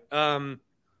 All right.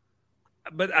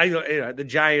 But the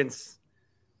Giants,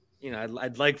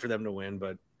 I'd like for them to win,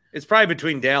 but it's probably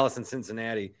between Dallas and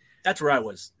Cincinnati. That's where I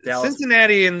was. Dallas.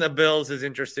 Cincinnati and the Bills is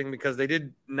interesting because they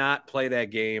did not play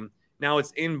that game. Now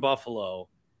it's in Buffalo.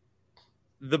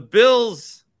 The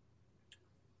Bills,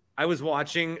 I was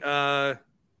watching Colin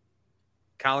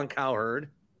Cowherd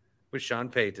with Sean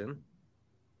Payton.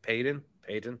 Payton.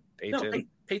 No,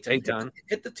 Payton.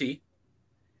 Hit the T.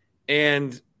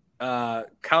 And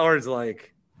Cowherd's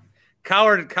like,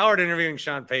 Cowherd interviewing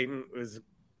Sean Payton was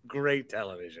great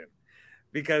television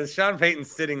because Sean Payton's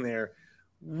sitting there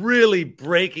really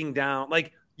breaking down.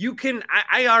 Like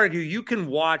I argue you can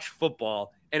watch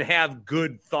football and have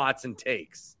good thoughts and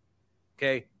takes.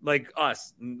 Okay. Like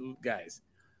us guys,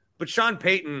 but Sean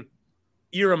Payton,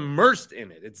 you're immersed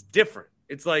in it. It's different.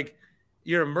 It's like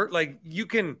you're immersed. Like you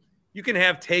can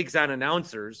have takes on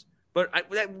announcers, but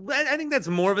I think that's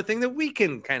more of a thing that we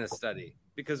can kind of study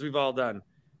because we've all done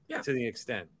to the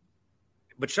extent.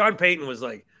 But Sean Payton was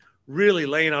like really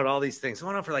laying out all these things.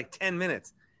 Going on for like 10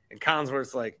 minutes. And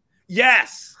Collinsworth's like,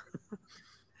 yes.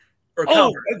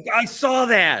 I saw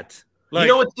that.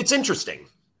 Like, it's interesting.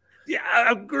 Yeah,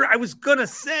 I was going to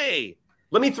say.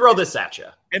 Let me throw this at you.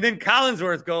 And then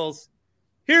Collinsworth goes,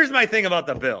 here's my thing about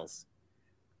the Bills.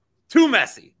 Too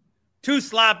messy, too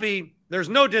sloppy. There's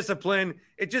no discipline.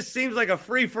 It just seems like a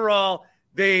free-for-all.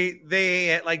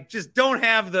 They like just don't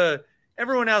have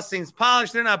everyone else seems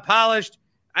polished. They're not polished.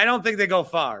 I don't think they go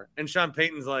far. And Sean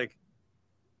Payton's like,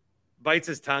 bites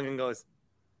his tongue and goes,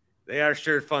 they are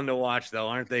sure fun to watch though,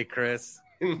 aren't they, Chris?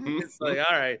 It's like,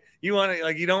 all right, you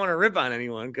don't want to rip on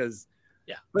anyone because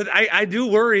but I do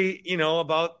worry,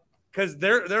 about because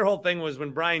their whole thing was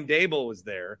when Brian Daboll was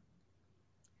there,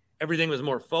 everything was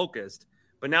more focused.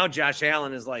 But now Josh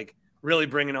Allen is like really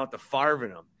bringing out the Favre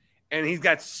in him. And he's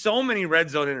got so many red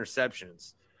zone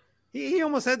interceptions. He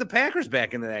almost had the Packers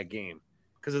back into that game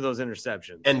because of those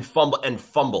interceptions. And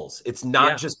fumbles. It's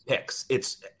not just picks.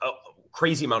 It's a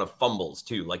crazy amount of fumbles,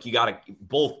 too. Like, you got to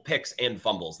both picks and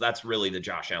fumbles. That's really the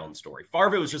Josh Allen story.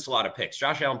 Favre, it was just a lot of picks.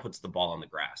 Josh Allen puts the ball on the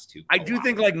grass, too. I do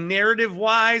think, like,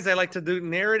 narrative-wise, I like to do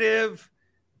narrative.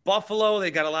 Buffalo,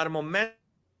 they got a lot of momentum,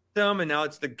 and now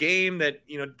it's the game that,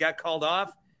 got called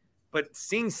off. But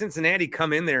seeing Cincinnati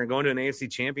come in there and go into an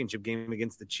AFC Championship game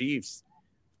against the Chiefs,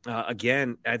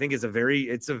 again, I think it's a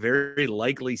very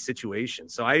likely situation.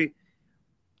 So I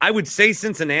would say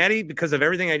Cincinnati because of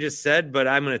everything I just said, but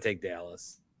I'm going to take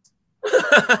Dallas.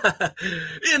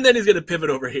 And then he's going to pivot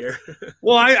over here.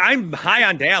 Well, I'm high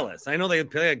on Dallas. I know they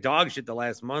played like dog shit the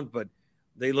last month, but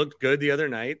they looked good the other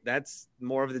night. That's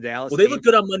more of the Dallas. Well, they looked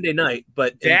good on Monday night,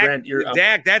 but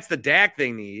Dak, that's the Dak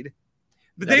they need.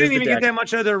 But they didn't even get that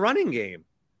much out of their running game.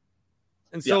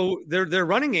 And so their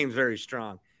running game is very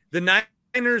strong. The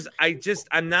Niners,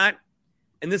 I'm not,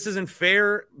 and this isn't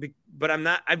fair, but I'm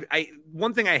not,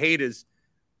 one thing I hate is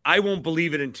I won't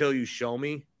believe it until you show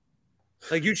me.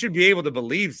 Like, you should be able to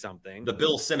believe something. The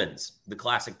Bill Simmons, the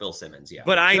classic Bill Simmons, yeah.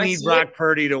 But I need Brock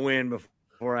Purdy to win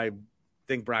before I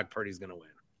think Brock Purdy's going to win.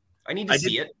 I need to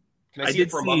see it. Can I see it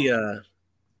for a month?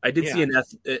 I did see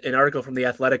an article from The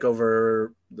Athletic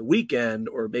over the weekend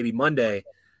or maybe Monday,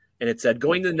 and it said,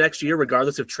 going to the next year,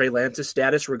 regardless of Trey Lance's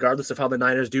status, regardless of how the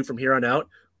Niners do from here on out,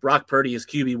 Brock Purdy is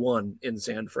QB1 in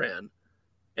San Fran.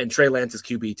 and Trey Lance is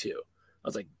QB2. I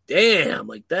was like, damn,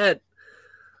 like that.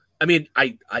 I mean,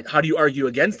 I how do you argue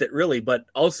against it, really? But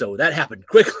also, that happened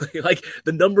quickly. Like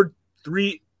the number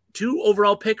 2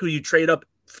 overall pick who you trade up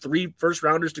 3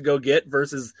 first-rounders to go get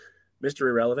versus Mr.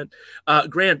 Irrelevant.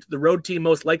 Grant, the road team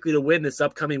most likely to win this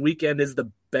upcoming weekend is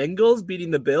the Bengals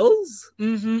beating the Bills?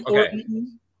 Mm-hmm. Okay.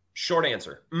 Short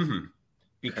answer. Mm-hmm.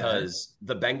 Because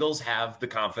the Bengals have the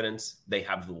confidence, they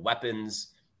have the weapons,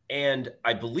 and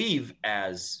I believe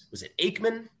was it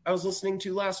Aikman I was listening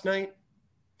to last night?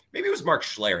 Maybe it was Mark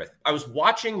Schlereth. I was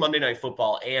watching Monday Night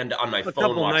Football and on my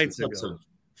phone watching clips of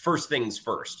First Things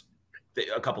First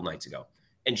a couple nights ago.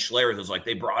 And Schlereth was like,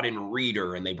 they brought in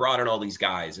Reeder and they brought in all these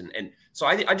guys. And so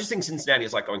I just think Cincinnati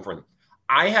is like going for them.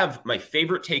 I have my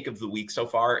favorite take of the week so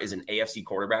far is an AFC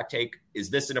quarterback take. Is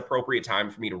this an appropriate time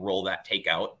for me to roll that take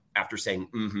out after saying,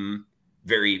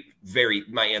 very, very,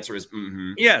 my answer is,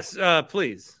 Yes,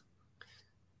 please.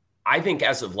 I think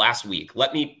as of last week,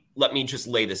 let me just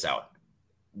lay this out.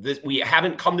 We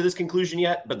haven't come to this conclusion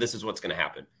yet, but this is what's going to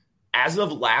happen. As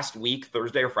of last week,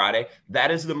 Thursday or Friday,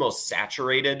 that is the most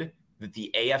saturated that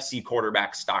the AFC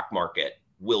quarterback stock market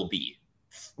will be,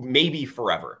 maybe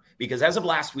forever. Because as of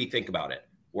last week, think about it.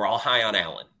 We're all high on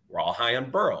Allen. We're all high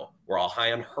on Burrow. We're all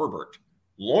high on Herbert.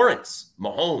 Lawrence,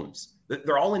 Mahomes,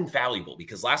 they're all invaluable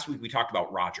because last week we talked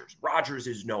about Rodgers. Rodgers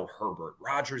is no Herbert.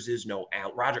 Rodgers is no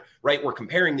Allen. Right? We're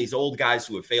comparing these old guys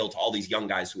who have failed to all these young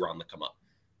guys who are on the come up.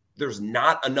 There's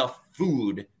not enough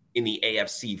food in the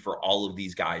AFC for all of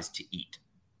these guys to eat.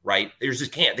 Right?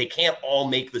 They can't all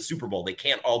make the Super Bowl. They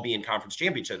can't all be in conference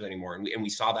championships anymore. And we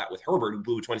saw that with Herbert, who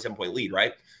blew a 27-point lead,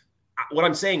 right? What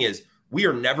I'm saying is we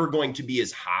are never going to be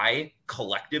as high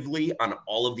collectively on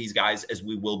all of these guys as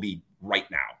we will be right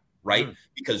now, right?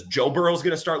 Because Joe Burrow is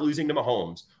going to start losing to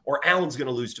Mahomes, or Allen's going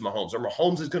to lose to Mahomes, or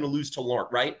Mahomes is going to lose to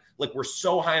Lawrence, right? Like we're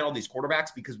so high on all these quarterbacks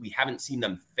because we haven't seen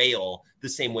them fail the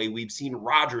same way we've seen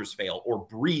Rodgers fail or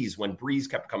Breeze when Breeze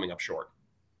kept coming up short.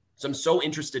 So I'm so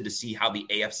interested to see how the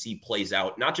AFC plays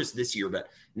out, not just this year, but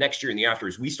next year and the after,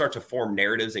 as we start to form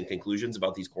narratives and conclusions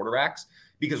about these quarterbacks.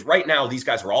 Because right now, these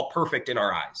guys are all perfect in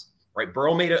our eyes, right?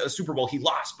 Burrow made a Super Bowl. He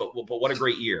lost, but what a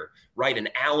great year, right?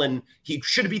 And Allen, he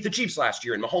should have beat the Chiefs last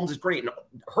year. And Mahomes is great. And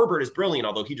Herbert is brilliant,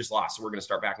 although he just lost. So we're going to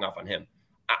start backing off on him.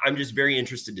 I'm just very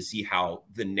interested to see how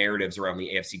the narratives around the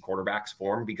AFC quarterbacks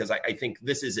form, because I think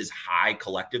this is as high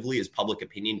collectively as public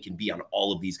opinion can be on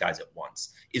all of these guys at once,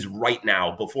 is right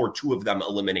now before 2 of them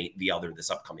eliminate the other this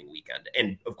upcoming weekend.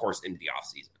 And of course, into the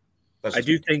offseason. I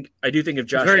do think if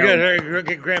Josh very Allen, good, very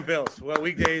good. Grant Bills. Well,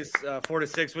 weekdays 4 to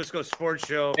 6, Wisco Sports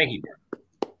Show. Thank you.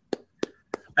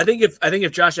 I think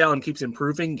if Josh Allen keeps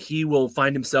improving, he will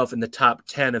find himself in the top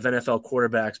 10 of NFL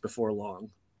quarterbacks before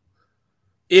long.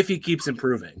 If he keeps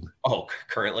improving. Oh,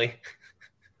 currently?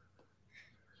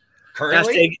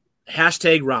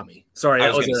 Hashtag Rami. Sorry,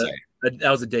 that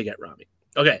was a dig at Rami.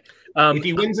 Okay. If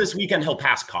he wins this weekend, he'll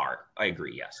pass Carr. I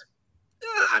agree. Yes.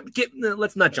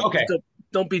 Let's not jump. Okay.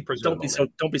 Don't be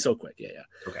so quick. Yeah.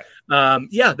 Okay.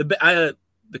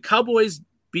 The Cowboys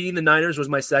beating the Niners was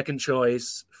my second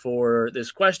choice for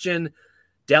this question.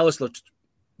 Dallas looked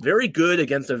very good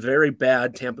against a very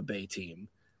bad Tampa Bay team.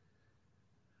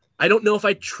 I don't know if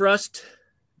I trust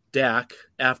Dak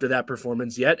after that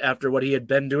performance yet, after what he had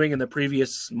been doing in the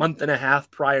previous month and a half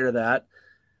prior to that.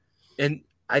 And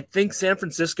I think San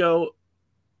Francisco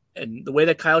and the way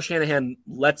that Kyle Shanahan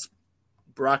lets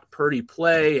Brock Purdy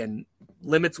play and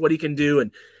limits what he can do. And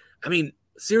I mean,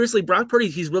 seriously, Brock Purdy,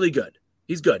 he's really good.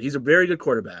 He's good. He's a very good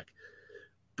quarterback.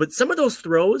 But some of those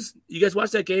throws, you guys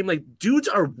watch that game, like dudes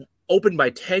are open by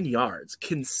 10 yards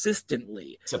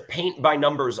consistently. It's a paint by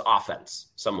numbers offense,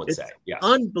 some would say. Yes.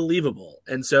 Unbelievable.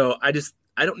 And so I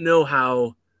don't know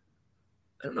how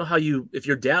you, if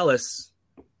you're Dallas,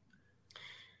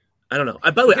 I don't know.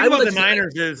 By the way, I about the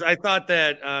Niners is I thought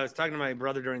that I was talking to my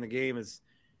brother during the game is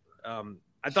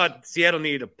I thought Seattle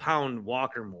needed to pound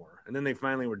Walker more, and then they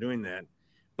finally were doing that.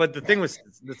 But the thing with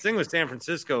San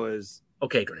Francisco is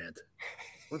okay, Grant.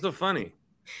 What's so funny?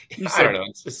 I don't know.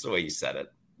 It's just the way you said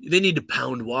it. They need to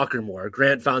pound Walker more.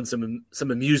 Grant found some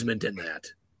amusement in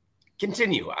that.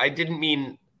 Continue. I didn't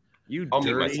mean you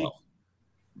dirty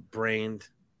brained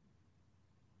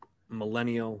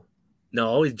millennial.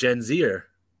 No, he's Gen Zer.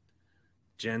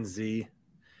 Gen Z.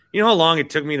 You know how long it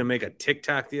took me to make a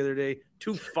TikTok the other day?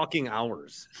 2 fucking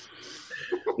hours.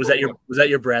 Was that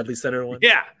your Bradley Center one?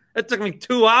 Yeah, it took me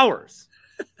 2 hours.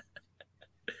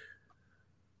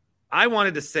 I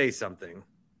wanted to say something.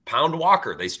 Pound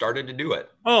Walker. They started to do it.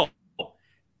 Oh,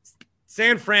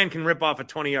 San Fran can rip off a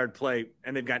 20-yard play,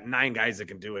 and they've got 9 guys that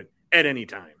can do it at any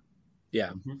time.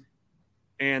 Yeah.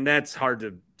 And that's hard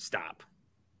to stop.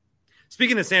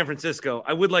 Speaking of San Francisco,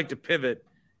 I would like to pivot,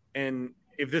 and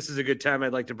if this is a good time,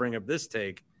 I'd like to bring up this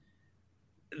take.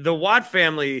 The Watt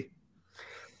family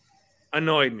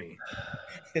annoyed me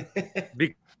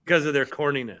because of their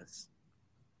corniness.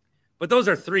 But those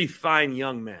are three fine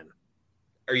young men.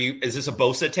 Is this a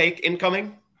Bosa take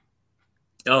incoming?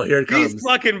 Oh, here it comes. These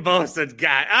fucking Bosa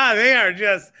guys. They are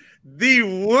just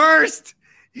the worst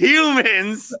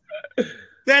humans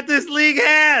that this league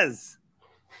has.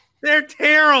 They're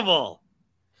terrible.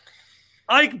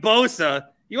 Ike Bosa.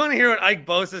 You want to hear what Ike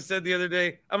Bosa said the other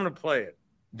day? I'm going to play it.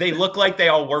 They look like they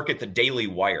all work at the Daily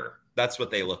Wire. That's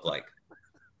what they look like.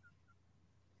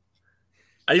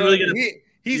 Are you really going to?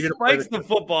 He spikes the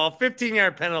football,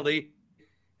 15-yard penalty,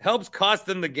 helps cost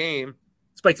them the game.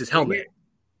 Spikes his helmet.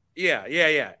 Yeah.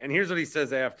 And here's what he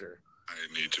says after. I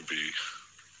need to be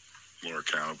more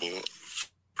accountable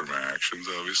for my actions,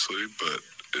 obviously, but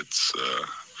it's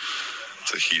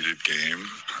a heated game.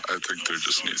 I think there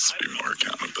just needs to be more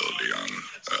accountability on,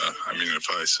 if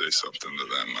I say something to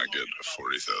them, I get a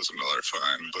 $40,000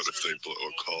 fine, but if they blow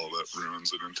a call that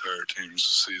ruins an entire team's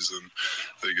season,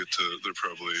 they're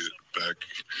probably back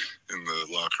in the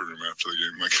locker room after the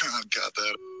game like, got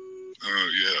that. Oh,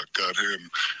 yeah, got him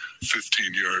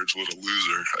 15 yards. What a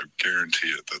loser. I guarantee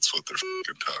it. That's what they're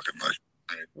fucking talking like.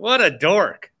 What a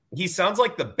dork. He sounds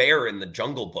like the bear in the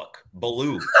Jungle Book,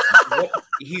 Baloo.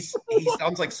 He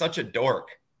sounds like such a dork.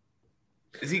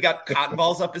 Has he got cotton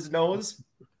balls up his nose?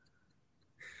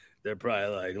 They're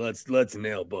probably like, let's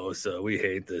nail Bosa. We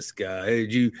hate this guy.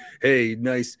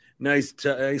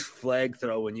 Nice flag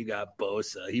throw when you got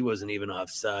Bosa. He wasn't even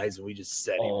offsides, and we just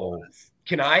said he was.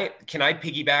 Can I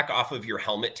piggyback off of your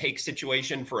helmet take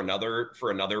situation for another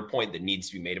point that needs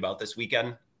to be made about this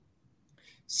weekend?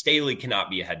 Staley cannot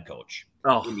be a head coach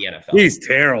in the NFL. He's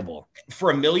terrible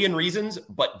for a million reasons,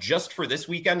 but just for this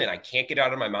weekend, and I can't get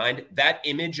out of my mind, that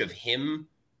image of him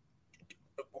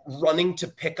running to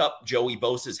pick up Joey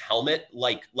Bosa's helmet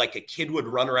like a kid would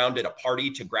run around at a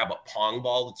party to grab a pong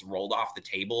ball that's rolled off the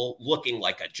table, looking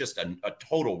like a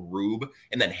total rube,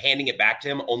 and then handing it back to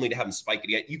him only to have him spike it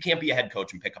again. You can't be a head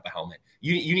coach and pick up a helmet.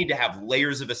 You need to have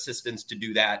layers of assistants to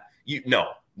do that. No.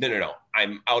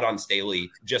 I'm out on Staley.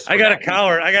 I got a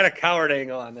coward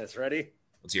angle on this. Ready?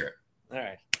 Let's hear it. All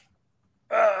right.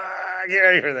 Get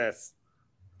ready for this.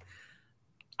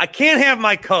 I can't have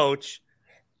my coach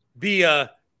be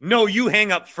a no, you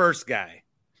hang up first guy.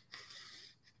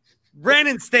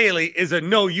 Brandon Staley is a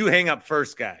no, you hang up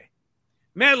first guy.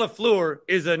 Matt LaFleur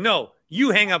is a no,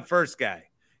 you hang up first guy.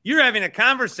 You're having a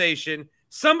conversation.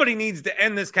 Somebody needs to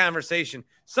end this conversation.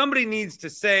 Somebody needs to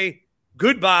say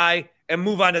goodbye and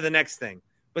move on to the next thing.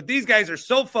 But these guys are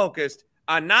so focused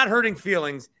on not hurting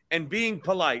feelings and being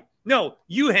polite. No,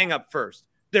 you hang up first.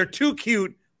 They're too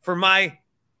cute for my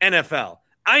NFL.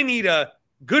 I need a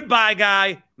goodbye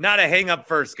guy, not a hang up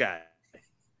first guy.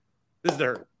 This is the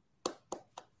hurt.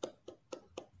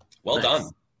 Well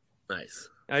done. Nice.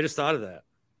 I just thought of that.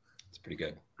 It's pretty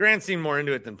good. Grant seemed more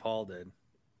into it than Paul did.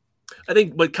 I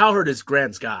think, but Cowherd is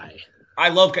Grant's guy. I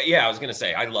love Cowherd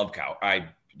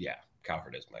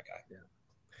is my guy. Yeah.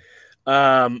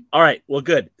 All right. Well,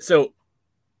 good. So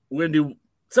we're going to do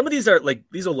some of these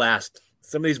these will last.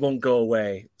 Some of these won't go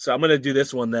away. So I'm going to do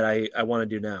this one that I want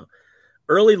to do now.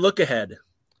 Early look ahead.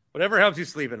 Whatever helps you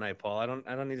sleep at night, Paul. I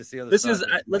don't need to see other. This is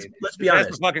let's be honest.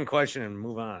 Ask the fucking question and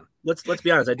move on. Let's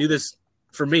be honest. I do this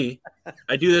for me.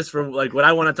 I do this for what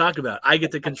I want to talk about. I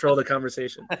get to control the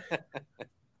conversation.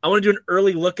 I want to do an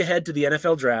early look ahead to the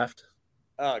NFL draft.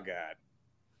 Oh God.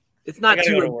 It's not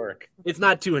too work. It's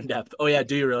not too in depth. Oh yeah,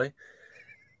 do you really?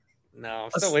 No,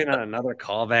 I'm still waiting on another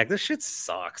callback. This shit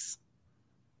sucks.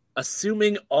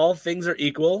 Assuming all things are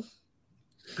equal,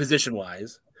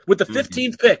 position-wise, with the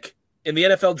 15th pick in the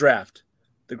NFL draft,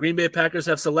 the Green Bay Packers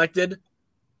have selected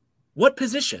what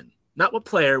position? Not what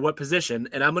player, what position?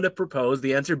 And I'm going to propose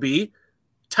the answer be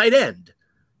tight end.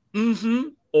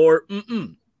 Or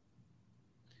mm-mm.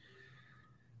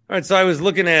 All right, so I was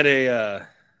looking at a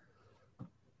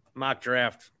mock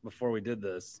draft before we did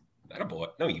this. That a boy?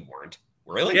 No, you weren't.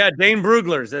 Really? Yeah, Dane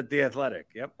Brugler's at The Athletic.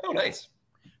 Yep. Oh, nice.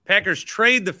 Packers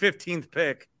trade the 15th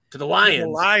pick to the Lions. The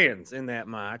Lions in that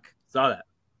mock. Saw that.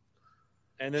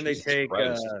 And then they take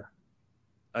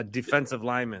a defensive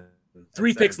lineman.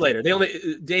 3 picks later.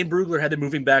 Dane Brugler had them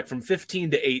moving back from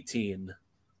 15 to 18.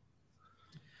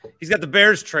 He's got the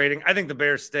Bears trading. I think the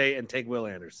Bears stay and take Will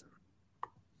Anderson.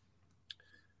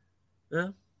 Yeah.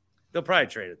 They'll probably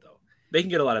trade it, though. They can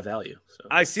get a lot of value. So.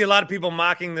 I see a lot of people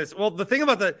mocking this. Well, the thing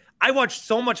about I watch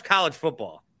so much college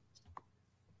football.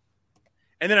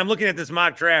 And then I'm looking at this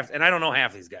mock draft, and I don't know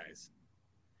half these guys.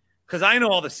 Because I know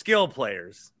all the skill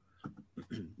players.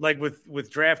 like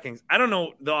with DraftKings. I don't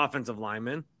know the offensive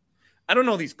linemen. I don't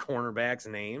know these cornerbacks'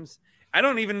 names. I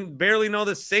don't even barely know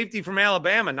the safety from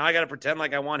Alabama. Now I got to pretend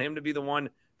like I want him to be the one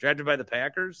drafted by the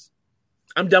Packers.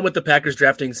 I'm done with the Packers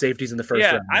drafting safeties in the first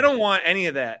round. I don't want any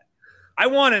of that. I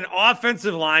want an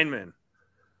offensive lineman.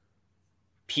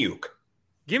 Puke.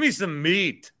 Give me some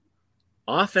meat.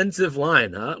 Offensive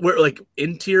line, huh? We're like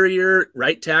interior,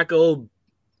 right tackle.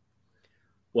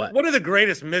 What? One of the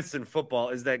greatest myths in football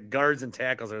is that guards and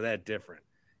tackles are that different.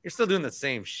 You're still doing the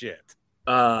same shit.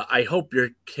 I hope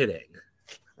you're kidding.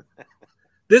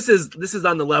 This is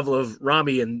on the level of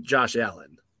Rami and Josh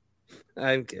Allen.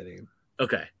 I'm kidding.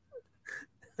 Okay.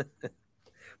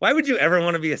 Why would you ever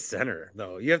want to be a center,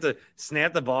 though? You have to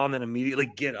snap the ball and then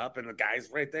immediately get up, and the guy's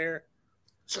right there.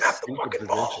 Snap the fucking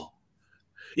ball.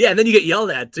 Yeah, and then you get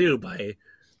yelled at, too, by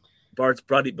Bart's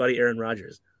buddy Aaron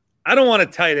Rodgers. I don't want a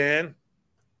tight end.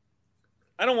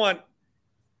 I don't want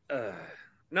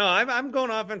no, I'm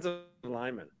going offensive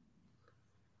lineman.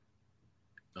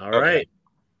 All right.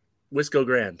 Wisco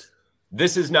Grant.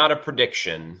 This is not a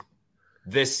prediction.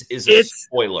 This is a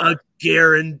spoiler. A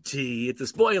guarantee. It's a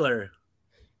spoiler.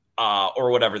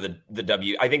 Or whatever the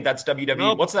W. I think that's WWE.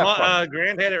 Nope. What's that from?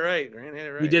 Grant had it right.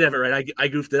 He did have it right. I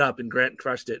goofed it up, and Grant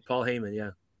crushed it. Paul Heyman,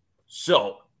 yeah.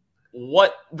 So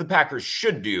what the Packers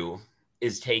should do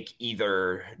is take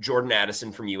either Jordan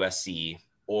Addison from USC,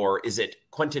 or is it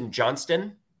Quentin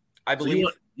Johnston? I believe.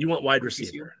 So you want wide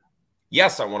receiver.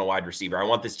 Yes, I want a wide receiver. I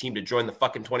want this team to join the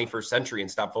fucking 21st century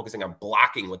and stop focusing on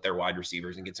blocking with their wide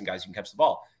receivers and get some guys who can catch the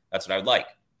ball. That's what I would like.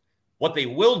 What they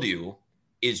will do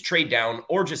is trade down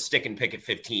or just stick and pick at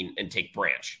 15 and take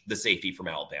Branch, the safety from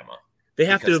Alabama. They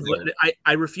have to.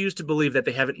 I refuse to believe that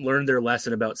they haven't learned their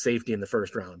lesson about safety in the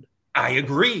first round. I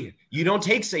agree. You don't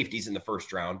take safeties in the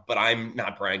first round, but I'm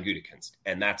not Brian Gutekunst,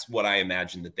 and that's what I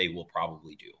imagine that they will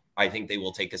probably do. I think they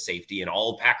will take a safety, and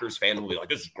all Packers fans will be like,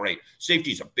 this is great.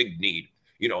 Safety's a big need.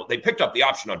 You know, they picked up the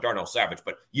option on Darnell Savage,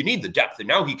 but you need the depth, and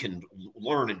now he can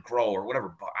learn and grow or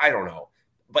whatever. I don't know.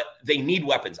 But they need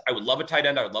weapons. I would love a tight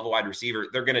end. I would love a wide receiver.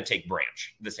 They're going to take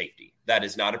Branch, the safety. That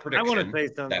is not a prediction. I want to say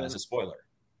something. That is a spoiler.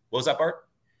 What was that, Bart?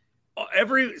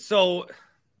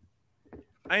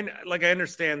 I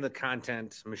understand the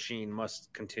content machine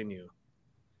must continue.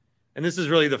 And this is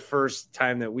really the first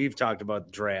time that we've talked about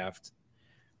the draft.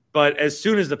 But as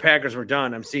soon as the Packers were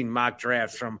done, I'm seeing mock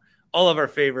drafts from all of our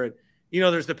favorite.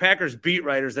 There's the Packers beat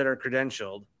writers that are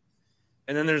credentialed.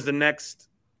 And then there's the next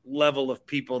level of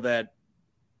people that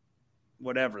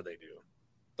whatever they do.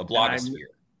 The blogosphere.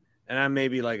 And I'm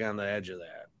maybe like on the edge of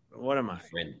that. What am I?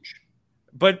 Fringe.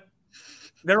 But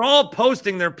they're all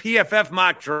posting their PFF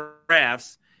mock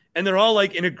drafts, and they're all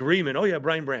like in agreement. Oh, yeah,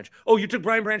 Brian Branch. Oh, you took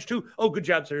Brian Branch too? Oh, good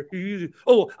job, sir.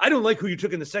 Oh, I don't like who you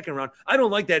took in the second round. I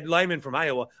don't like that lineman from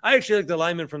Iowa. I actually like the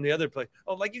lineman from the other place.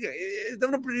 Oh, like you guys,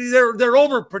 they're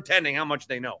over pretending how much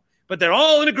they know. But they're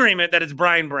all in agreement that it's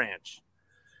Brian Branch.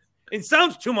 It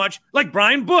sounds too much like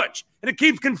Brian Butch, and it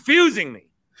keeps confusing me.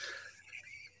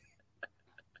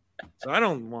 So I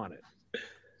don't want it.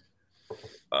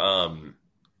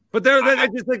 But they're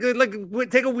just like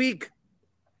take a week,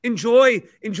 enjoy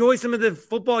some of the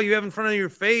football you have in front of your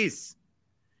face.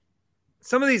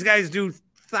 Some of these guys do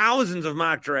thousands of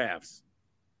mock drafts.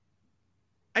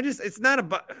 It's not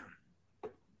about.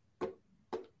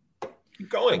 Keep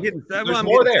going. I'm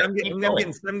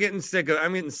getting sick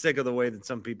of the way that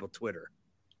some people Twitter.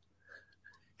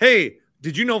 Hey,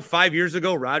 did you know 5 years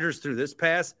ago Rodgers threw this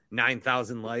pass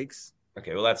 9,000 likes?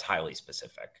 Okay, well that's highly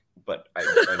specific, but I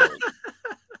know.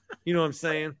 You know what I'm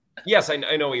saying? Yes, I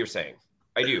know what you're saying.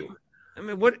 I do. I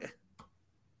mean, what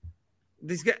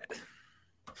these guys?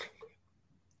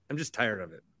 I'm just tired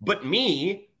of it. But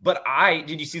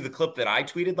did you see the clip that I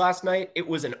tweeted last night? It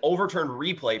was an overturned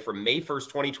replay from May 1st,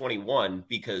 2021,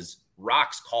 because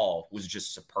Rock's call was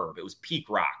just superb. It was peak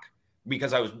Rock,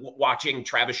 because I was watching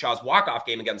Travis Shaw's walk-off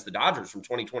game against the Dodgers from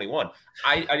 2021.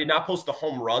 I did not post the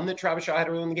home run that Travis Shaw had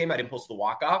early in the game. I didn't post the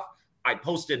walk-off. I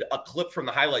posted a clip from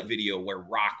the highlight video where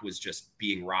Rock was just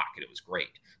being Rock, and it was great.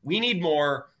 We need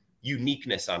more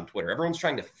uniqueness on Twitter. Everyone's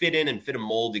trying to fit in and fit a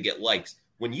mold to get likes.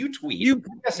 When you tweet, you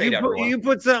put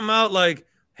something out like,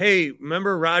 hey,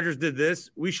 remember Rodgers did this?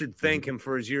 We should thank him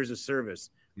for his years of service.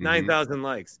 9,000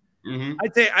 likes. Mm-hmm.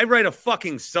 I write a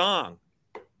fucking song.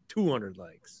 200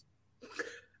 likes.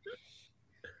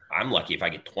 I'm lucky if I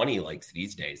get 20 likes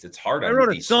these days. It's hard. I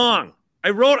wrote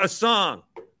a song.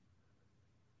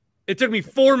 It took me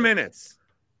 4 minutes,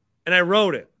 and I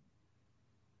wrote it.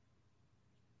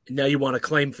 And now you want to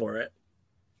claim for it.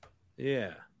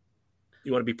 Yeah.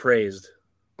 You want to be praised.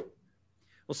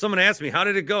 Well, someone asked me, how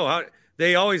did it go?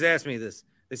 They always ask me this.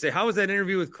 They say, how was that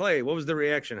interview with Clay? What was the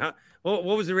reaction? What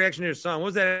was the reaction to your son? What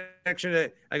was that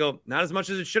reaction? I go, not as much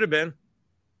as it should have been.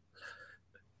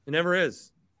 It never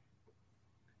is.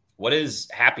 What is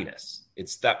happiness?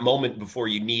 It's that moment before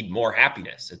you need more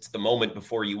happiness. It's the moment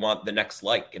before you want the next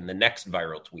like and the next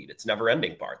viral tweet. It's never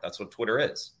ending, Bart. That's what Twitter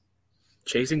is.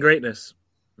 Chasing greatness.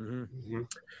 Mm-hmm.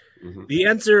 Mm-hmm. Mm-hmm. The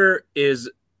answer is.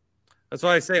 That's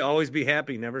why I say always be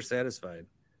happy, never satisfied.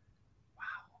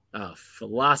 Wow.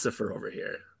 Philosopher over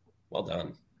here. Well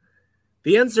done.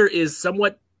 The answer is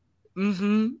somewhat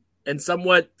and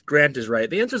somewhat Grant is right.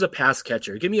 The answer is a pass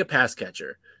catcher. Give me a pass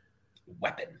catcher.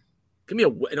 Weapon. Give me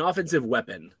an offensive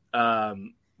weapon.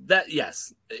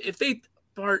 Yes. If they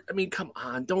Bart, I mean, come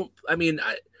on. I don't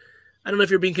know if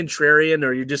you're being contrarian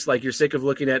or you're just like you're sick of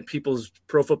looking at people's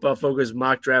Pro Football Focus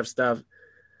mock draft stuff.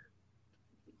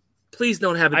 Please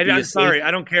don't have it. I'm sorry.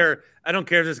 I don't care. I don't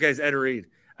care if this guy's Ed Reed.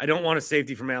 I don't want a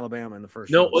safety from Alabama in the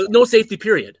first round. No safety,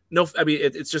 period. No, I mean,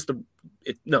 it's just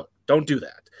no, don't do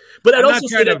that. But I'm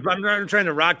not trying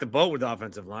to rock the boat with the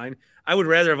offensive line. I would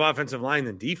rather have offensive line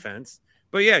than defense.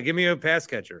 But yeah, give me a pass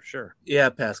catcher. Sure. Yeah,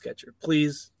 pass catcher.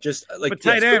 Please. Just like but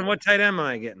tight end. What tight end am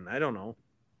I getting? I don't know.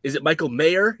 Is it Michael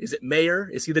Mayer? Is it Mayer?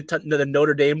 Is he the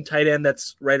Notre Dame tight end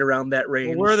that's right around that range?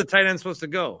 Well, where are the tight ends supposed to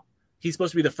go? He's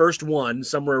supposed to be the first one,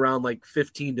 somewhere around like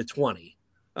 15 to 20.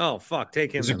 Oh, fuck.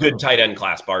 Take him. It's a good tight end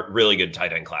class, Bart. Really good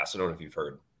tight end class. I don't know if you've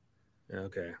heard.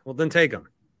 Okay. Well, then take him.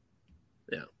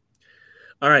 Yeah.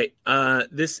 All right. By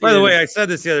the way, I said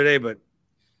this the other day, but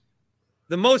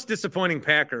the most disappointing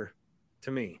Packer to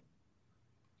me.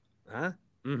 Huh?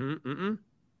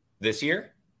 This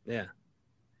year? Yeah.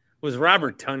 Was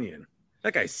Robert Tonyan.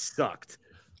 That guy sucked.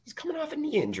 He's coming off a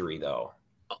knee injury, though.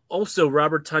 Also,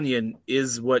 Robert Tonyan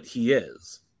is what he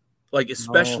is. Like,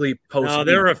 especially post. No,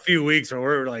 there were a few weeks where we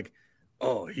were like,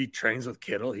 oh, he trains with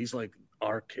Kittle. He's like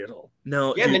our Kittle.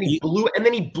 No, yeah, dude, and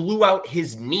then he blew out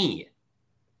his knee.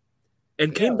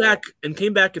 And came back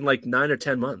in like 9 or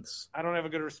 10 months. I don't have a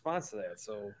good response to that,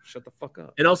 so shut the fuck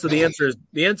up. And also the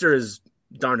answer is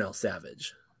Darnell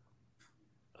Savage.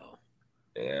 Oh.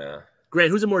 Yeah.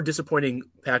 Grant, who's a more disappointing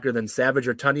Packer than Savage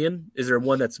or Tonyan? Is there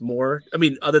one that's more? I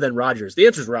mean, other than Rodgers? The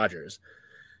answer is Rodgers.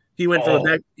 He went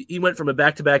from a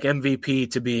back-to-back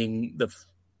MVP to being the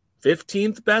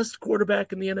 15th best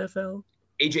quarterback in the NFL.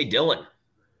 AJ Dillon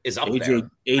is up there.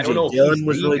 AJ Dillon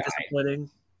was really disappointing,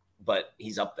 but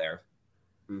he's up there.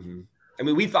 Mm-hmm. I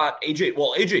mean, we thought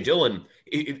AJ Dillon.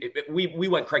 We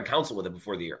went Craig Counsell with it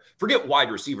before the year. Forget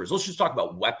wide receivers. Let's just talk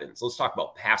about weapons. Let's talk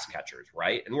about pass catchers,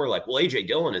 right? And we're like, well, AJ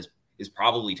Dillon is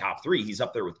probably top 3. He's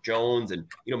up there with Jones and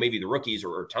maybe the rookies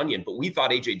or Tonyan. But we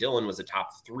thought AJ Dillon was a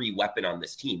top 3 weapon on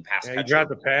this team. Pass catcher. He dropped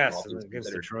the pass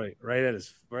against Detroit right at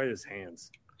his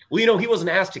hands. Well, he wasn't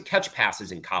asked to catch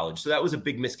passes in college, so that was a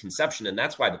big misconception, and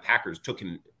that's why the Packers took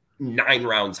him 9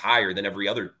 rounds higher than every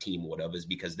other team would have, is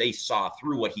because they saw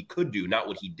through what he could do, not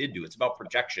what he did do. It's about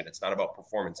projection. It's not about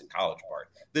performance in college, Bart.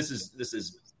 This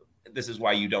is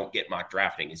why you don't get mock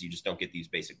drafting, is you just don't get these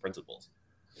basic principles.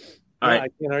 All right. I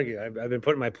can't argue. I've been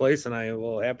put in my place, and I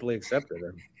will happily accept it.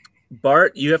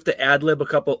 Bart, you have to ad-lib a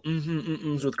couple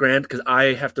with Grant because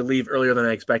I have to leave earlier than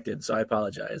I expected, so I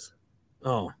apologize.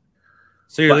 Oh.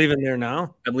 So you're leaving there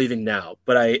now? I'm leaving now,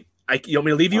 but you want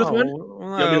me to leave you with one?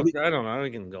 Well, I don't know. We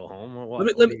can go home.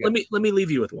 Let me leave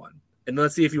you with one, and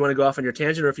let's see if you want to go off on your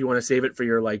tangent or if you want to save it for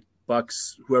your like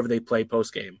Bucks, whoever they play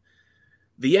post game.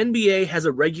 The NBA has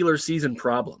a regular season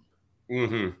problem.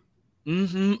 Mm-hmm.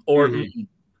 Mm-hmm. Or mm-hmm.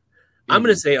 I'm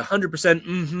going to say 100%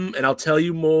 mm-hmm, and I'll tell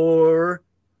you more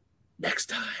next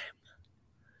time.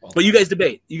 But you guys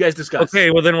debate. You guys discuss.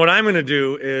 Okay. Well, then what I'm going to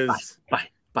do is bye.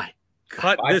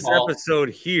 Cut this episode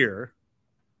here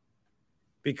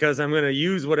because I'm going to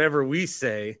use whatever we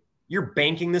say. You're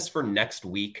banking this for next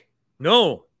week?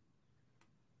 No.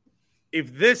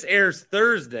 If this airs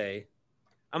Thursday,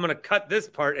 I'm going to cut this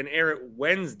part and air it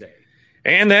Wednesday.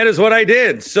 And that is what I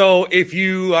did. So if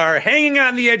you are hanging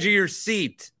on the edge of your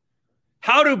seat,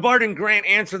 how do Bart and Grant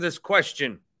answer this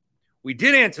question? We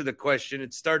did answer the question.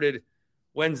 It started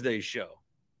Wednesday's show.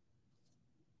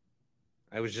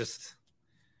 I was just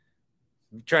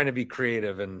trying to be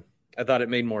creative, and I thought it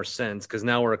made more sense because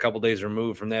now we're a couple days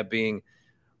removed from that being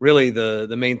really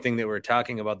the main thing that we're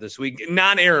talking about this week.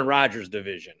 Non-Aaron Rodgers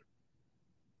division.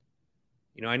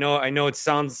 I know it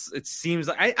seems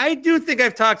like I do think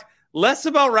I've talked less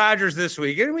about Rodgers this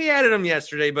week, and we added him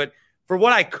yesterday, but for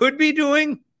what I could be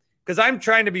doing, because I'm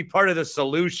trying to be part of the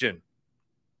solution.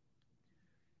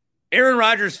 Aaron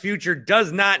Rodgers' future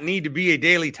does not need to be a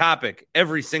daily topic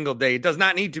every single day. It does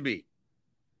not need to be.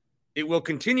 It will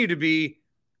continue to be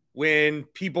when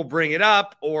people bring it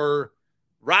up or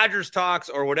Rodgers talks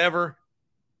or whatever.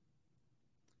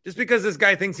 Just because this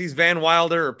guy thinks he's Van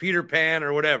Wilder or Peter Pan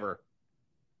or whatever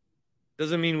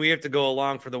doesn't mean we have to go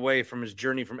along for the way from his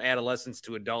journey from adolescence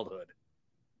to adulthood.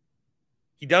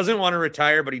 He doesn't want to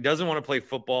retire, but he doesn't want to play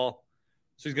football.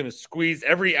 So he's going to squeeze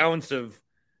every ounce of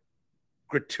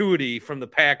gratuity from the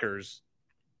Packers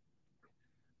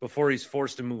before he's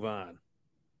forced to move on.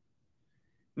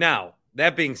 Now,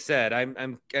 that being said,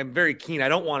 I'm very keen. I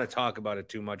don't want to talk about it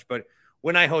too much, but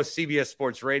when I host CBS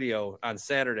Sports Radio on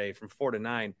Saturday from 4 to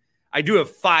 9, I do have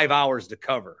 5 hours to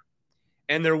cover.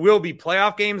 And there will be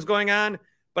playoff games going on,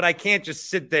 but I can't just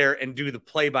sit there and do the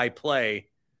play-by-play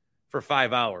for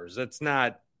 5 hours. That's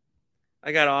not –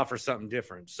 I got to offer something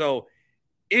different. So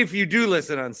if you do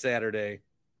listen on Saturday,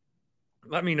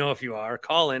 let me know if you are.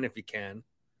 Call in if you can.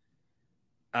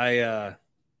 I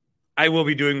will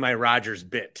be doing my Rodgers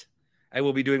bit. I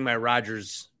will be doing my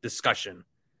Rodgers discussion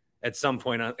at some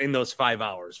point in those 5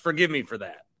 hours. Forgive me for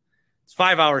that. It's a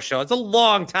 5-hour show. It's a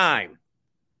long time.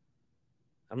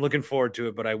 I'm looking forward to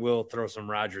it, but I will throw some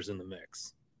Rodgers in the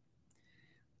mix.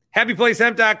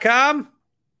 HappyPlaceHemp.com.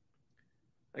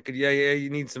 You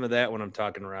need some of that when I'm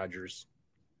talking Rodgers.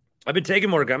 I've been taking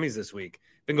more gummies this week.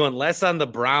 Been going less on the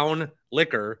brown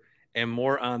liquor and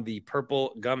more on the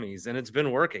purple gummies, and it's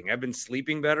been working. I've been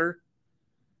sleeping better.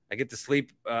 I get to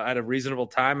sleep at a reasonable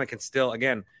time. I can still,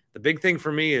 again, the big thing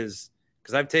for me is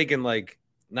because I've taken like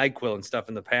NyQuil and stuff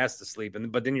in the past to sleep,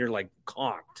 but then you're like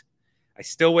conked. I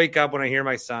still wake up when I hear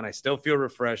my son. I still feel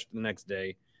refreshed the next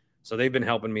day. So they've been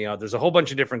helping me out. There's a whole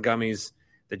bunch of different gummies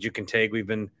that you can take. We've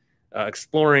been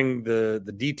exploring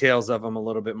the details of them a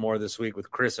little bit more this week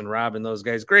with Chris and Rob and those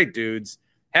guys. Great dudes.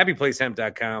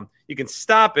 HappyPlaceHemp.com. You can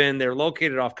stop in. They're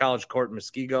located off College Court in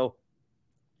Muskego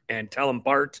and tell them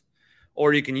Bart.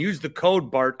 Or you can use the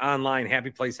code BART online,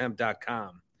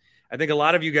 HappyPlaceHemp.com. I think a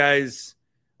lot of you guys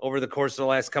over the course of the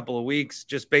last couple of weeks,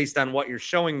 just based on what you're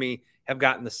showing me, have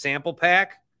gotten the sample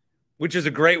pack, which is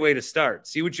a great way to start.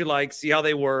 See what you like, see how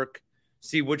they work,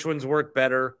 see which ones work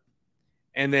better.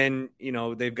 And then,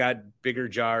 they've got bigger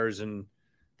jars and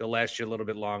they'll last you a little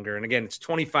bit longer. And again, it's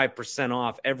 25%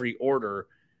 off every order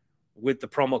with the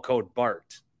promo code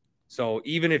BART. So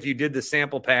even if you did the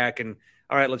sample pack and,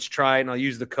 all right, let's try it and I'll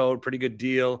use the code, pretty good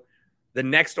deal. The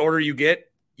next order you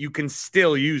get, you can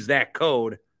still use that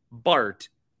code BART,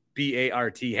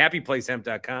 B-A-R-T,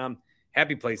 HappyPlaceHemp.com,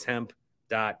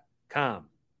 HappyPlaceHemp.com.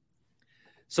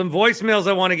 Some voicemails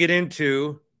I want to get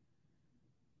into.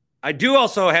 I do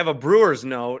also have a Brewers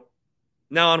note.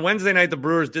 Now, on Wednesday night, the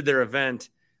Brewers did their event.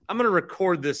 I'm going to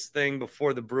record this thing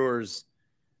before the Brewers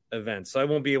event, so I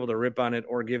won't be able to rip on it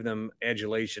or give them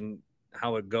adulation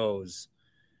how it goes.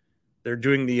 They're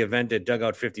doing the event at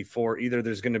Dugout 54. Either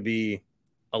there's going to be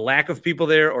a lack of people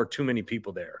there or too many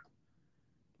people there.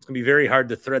 It's going to be very hard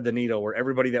to thread the needle where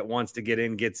everybody that wants to get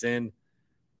in gets in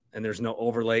and there's no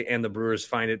overlay and the Brewers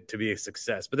find it to be a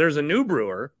success. But there's a new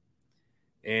brewer,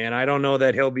 and I don't know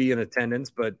that he'll be in attendance,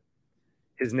 but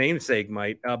his namesake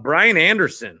might. Brian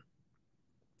Anderson.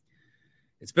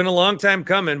 It's been a long time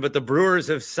coming, but the Brewers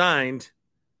have signed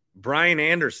Brian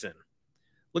Anderson.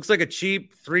 Looks like a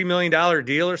cheap $3 million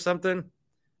deal or something.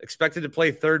 Expected to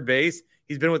play third base.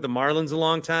 He's been with the Marlins a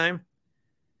long time.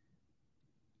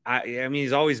 I mean,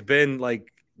 he's always been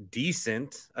like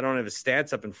decent. I don't have his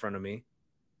stats up in front of me.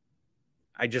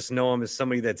 I just know him as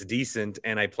somebody that's decent,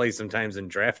 and I play sometimes in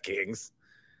DraftKings.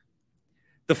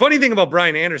 The funny thing about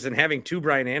Brian Anderson, having two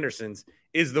Brian Andersons,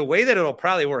 is the way that it'll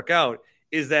probably work out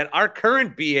is that our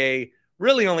current BA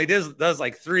really only does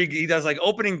like three. He does like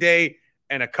opening day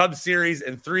and a Cubs series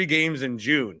and 3 games in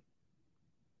June.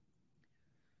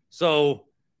 So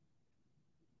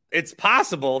it's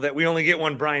possible that we only get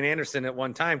one Brian Anderson at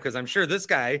one time because I'm sure this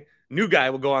guy, new guy,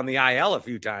 will go on the IL a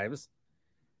few times.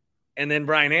 And then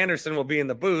Brian Anderson will be in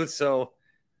the booth. So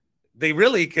they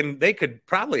could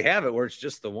probably have it where it's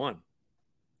just the one.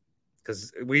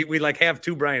 Because we like have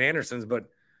 2 Brian Andersons, but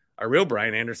our real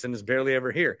Brian Anderson is barely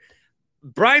ever here.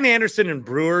 Brian Anderson and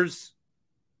Brewers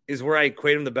is where I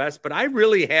equate him the best, but I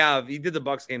really have, he did the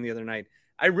Bucks game the other night.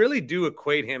 I really do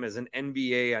equate him as an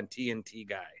NBA on TNT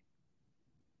guy.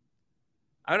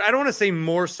 I don't want to say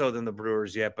more so than the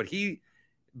Brewers yet, but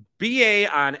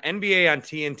BA on NBA on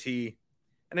TNT,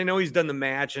 and I know he's done the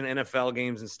match and NFL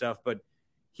games and stuff, but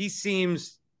he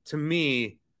seems to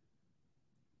me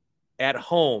at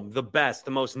home the best,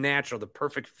 the most natural, the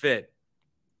perfect fit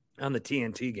on the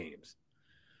TNT games.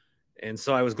 And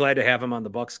so I was glad to have him on the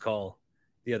Bucks call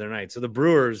the other night. So the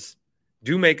Brewers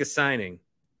do make a signing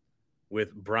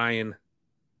with Brian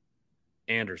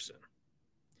Anderson.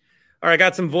 All right, I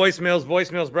got some voicemails.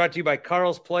 Voicemails brought to you by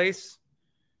Carl's Place.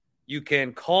 You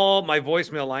can call my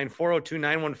voicemail line,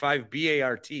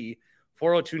 402-915-BART,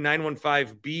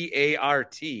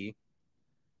 402-915-BART.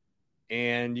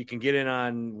 And you can get in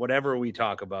on whatever we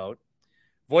talk about.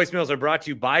 Voicemails are brought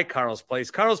to you by Carl's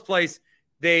Place. Carl's Place,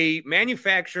 they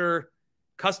manufacture,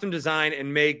 custom design,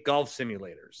 and make golf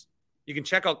simulators. You can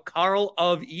check out Carl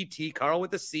of ET, Carl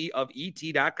with a C of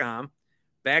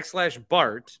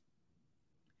ET.com/Bart.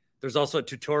 There's also a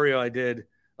tutorial I did,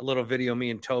 a little video, me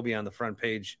and Toby on the front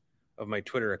page of my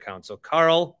Twitter account. So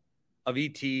Carl of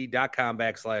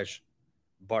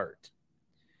ET.com/Bart.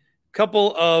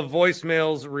 Couple of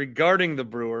voicemails regarding the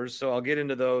Brewers, so I'll get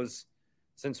into those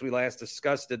since we last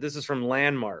discussed it. This is from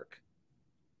Landmark.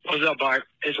 What's up, Bart?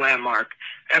 It's Landmark.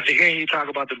 After hearing you talk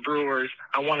about the Brewers,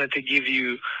 I wanted to give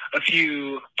you a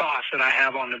few thoughts that I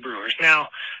have on the Brewers. Now,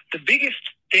 the biggest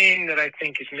thing that I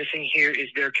think is missing here is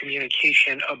their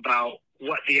communication about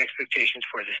what the expectations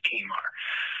for this team are.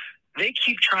 They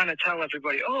keep trying to tell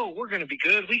everybody, oh, we're going to be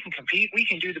good. We can compete. We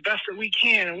can do the best that we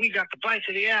can. And we got the bite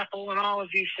of the apple and all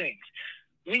of these things.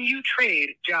 When you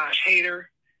trade Josh Hader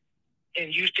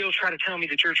and you still try to tell me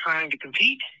that you're trying to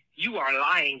compete, you are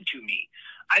lying to me.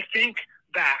 I think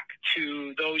back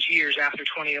to those years after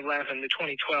 2011 to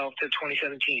 2012 to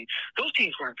 2017. Those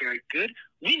teams weren't very good.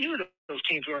 We knew that those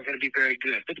teams weren't going to be very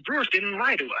good. But the Brewers didn't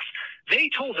lie to us. They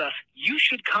told us, you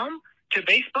should come to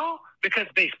baseball because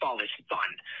baseball is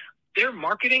fun. Their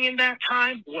marketing in that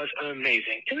time was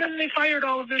amazing. And then they fired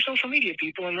all of their social media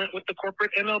people and went with the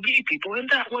corporate MLB people, and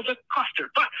that was a cluster.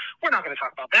 But we're not going to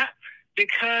talk about that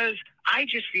because I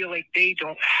just feel like they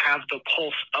don't have the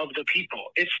pulse of the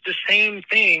people. It's the same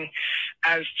thing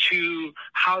as to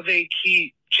how they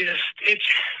keep it's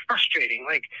frustrating.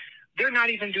 Like, they're not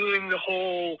even doing the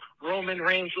whole Roman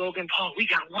Reigns, Logan Paul, we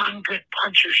got one good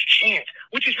puncher's chance,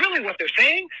 which is really what they're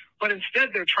saying. But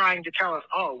instead they're trying to tell us,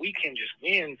 oh, we can just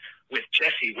win with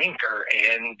Jesse Winker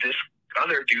and this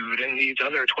other dude and these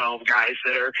other 12 guys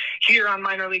that are here on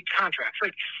minor league contracts.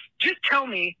 Like, just tell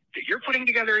me that you're putting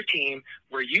together a team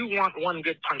where you want one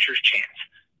good puncher's chance.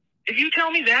 If you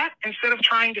tell me that, instead of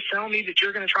trying to sell me that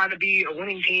you're going to try to be a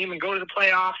winning team and go to the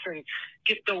playoffs and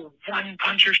get the one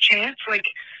puncher's chance, like,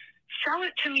 sell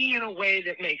it to me in a way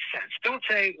that makes sense. Don't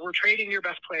say we're trading your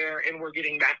best player and we're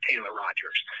getting back Taylor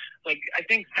Rogers. Like, I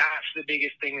think that's the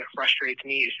biggest thing that frustrates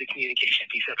me is the communication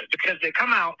piece of it, because they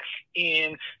come out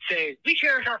and say, we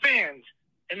cherish our fans,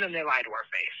 and then they lie to our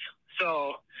face.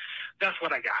 So that's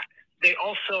what I got. They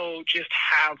also just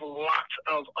have lots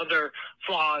of other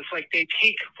flaws. Like, they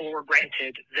take for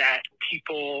granted that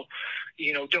people,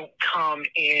 don't come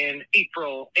in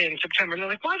April and September. And they're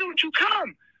like, why don't you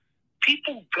come?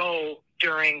 People go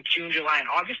during June, July, and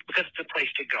August because it's a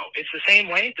place to go. It's the same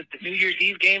way that the New Year's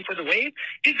Eve game for the Wave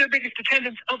is their biggest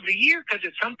attendance of the year because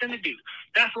it's something to do.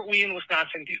 That's what we in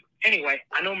Wisconsin do. Anyway,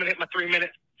 I know I'm going to hit my 3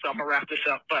 minutes, so I'm going to wrap this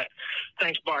up. But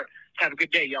thanks, Bart. Have a good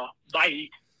day, y'all. Bye.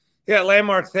 Yeah,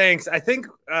 Landmark, thanks. I think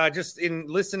just in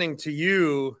listening to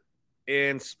you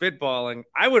and spitballing,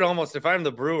 I would almost, if I'm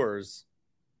the Brewers,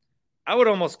 I would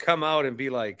almost come out and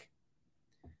be like,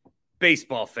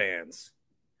 baseball fans,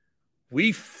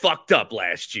 we fucked up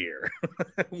last year.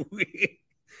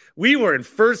 we were in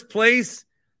first place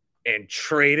and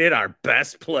traded our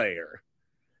best player.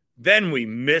 Then we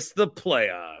missed the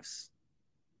playoffs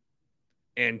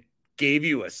and gave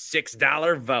you a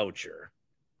 $6 voucher.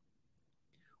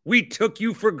 We took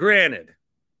you for granted.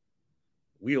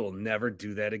 We will never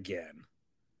do that again.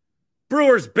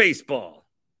 Brewers baseball.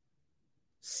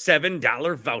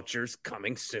 $7 vouchers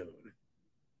coming soon.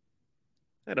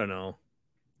 I don't know.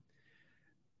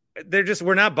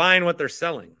 We're not buying what they're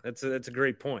selling. That's a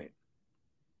great point.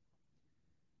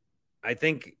 I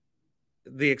think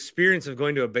the experience of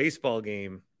going to a baseball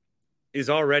game is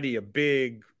already a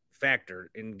big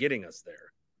factor in getting us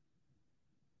there.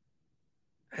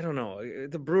 I don't know.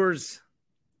 The Brewers,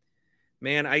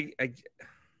 man, I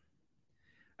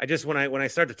just, when I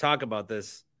start to talk about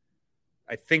this,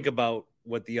 I think about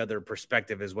what the other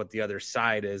perspective is, what the other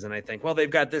side is. And I think, well, they've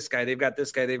got this guy, they've got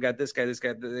this guy, they've got this guy,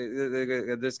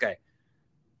 this guy.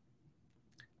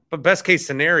 But best case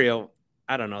scenario,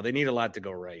 I don't know. They need a lot to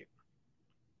go right.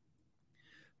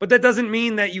 But that doesn't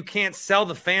mean that you can't sell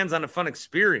the fans on a fun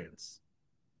experience.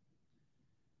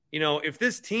 If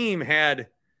this team had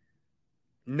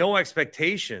no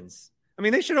expectations, I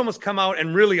mean, they should almost come out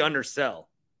and really undersell.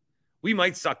 We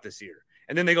might suck this year.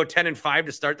 And then they go 10-5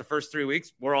 to start the first 3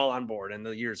 weeks. We're all on board, and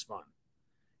the year's fun.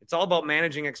 It's all about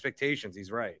managing expectations.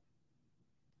 He's right.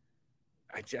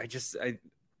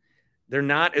 They're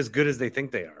not as good as they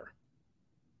think they are.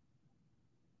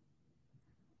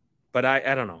 But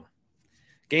I don't know.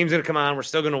 Game's going to come on. We're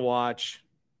still going to watch.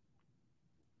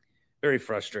 Very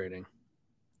frustrating.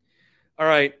 All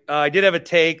right. I did have a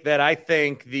take that I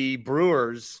think the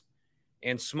Brewers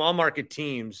and small market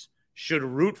teams should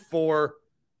root for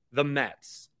the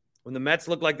Mets. When the Mets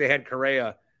look like they had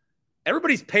Correa,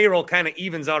 everybody's payroll kind of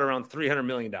evens out around $300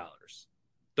 million,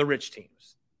 the rich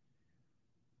teams.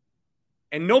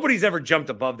 And nobody's ever jumped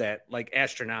above that, like,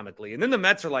 astronomically. And then the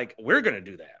Mets are like, we're going to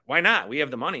do that. Why not? We have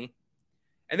the money.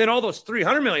 And then all those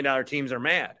 $300 million teams are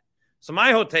mad. So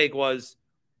my whole take was,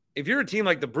 if you're a team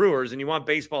like the Brewers and you want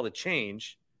baseball to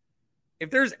change, if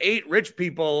there's 8 rich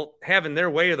people having their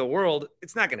way of the world,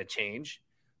 it's not going to change.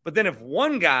 But then if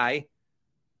one guy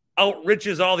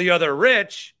outriches all the other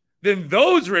rich, then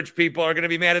those rich people are going to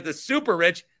be mad at the super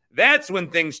rich. That's when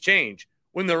things change.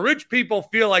 When the rich people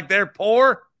feel like they're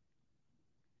poor,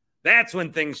 that's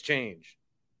when things change.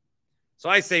 So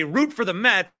I say root for the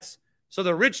Mets so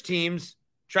the rich teams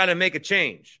try to make a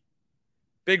change.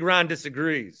 Big Ron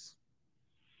disagrees.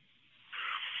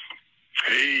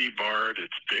 Hey, Bart,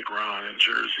 it's Big Ron in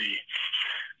Jersey.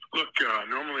 Look,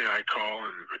 normally I call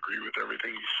and agree with everything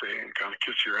you say and kind of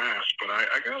kiss your ass, but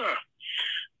I got to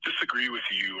disagree with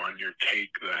you on your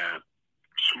take that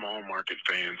small market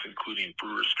fans, including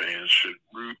Brewers fans, should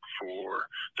root for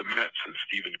the Mets and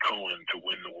Stephen Cohen to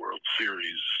win the World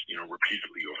Series,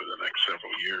 repeatedly over the next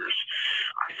several years.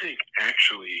 I think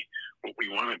actually what we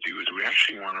want to do is we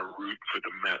actually want to root for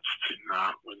the Mets to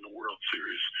not win the World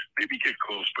Series. Maybe get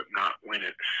close, but not win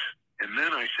it. And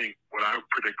then I think what I would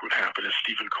predict would happen is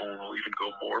Stephen Cohen will even go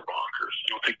more bonkers.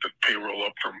 He'll take the payroll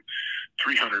up from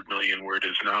 $300 million, where it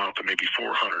is now, to maybe $450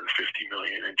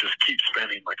 million, and just keep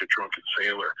spending like a drunken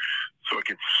sailor. So it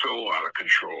gets so out of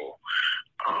control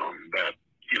that,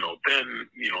 then,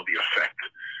 the effect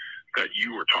that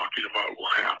you were talking about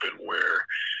will happen, where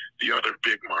the other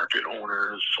big market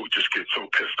owners will just get so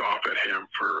pissed off at him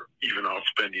for even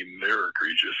outspending their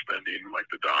egregious spending, like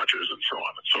the Dodgers and so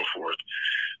on and so forth,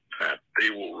 that they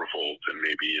will revolt and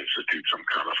maybe institute some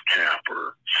kind of cap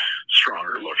or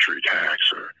stronger luxury tax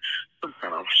or some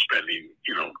kind of spending,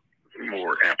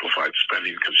 more amplified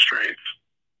spending constraints.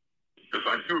 Because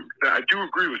I do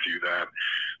agree with you that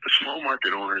the small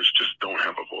market owners just don't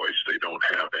have a voice. They don't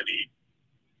have any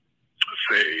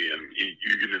say, and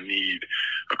you're going to need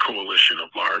a coalition of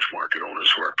large market owners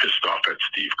who are pissed off at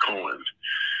Steve Cohen.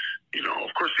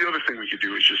 Of course, the other thing we could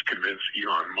do is just convince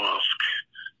Elon Musk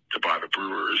to buy the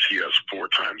Brewers. He has 4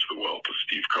 times the wealth of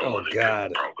Steve Cohen. Oh, God.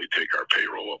 And could probably take our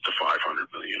payroll up to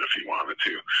 $500 million if he wanted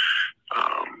to.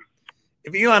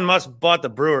 If Elon Musk bought the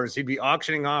Brewers, he'd be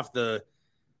auctioning off the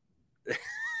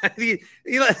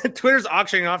Twitter's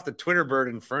auctioning off the Twitter bird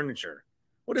and furniture.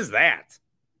 What is that?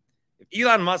 If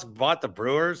Elon Musk bought the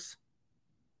Brewers,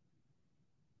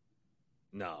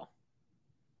 no.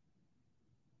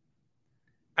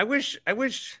 I wish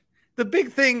the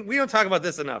big thing, we don't talk about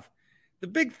this enough. The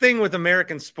big thing with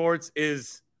American sports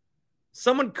is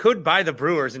someone could buy the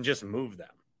Brewers and just move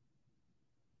them.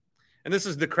 And this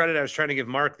is the credit I was trying to give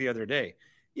Mark the other day.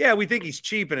 Yeah, we think he's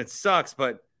cheap and it sucks,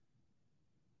 but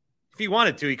if he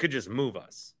wanted to, he could just move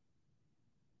us.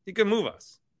 He could move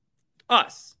us.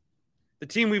 Us. The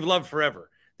team we've loved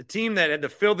forever. The team that had to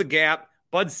fill the gap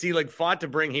Bud Selig fought to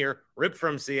bring here, ripped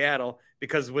from Seattle,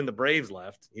 because when the Braves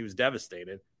left, he was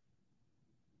devastated.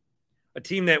 A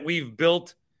team that we've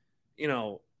built,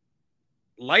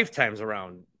 lifetimes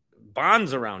around,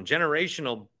 bonds around,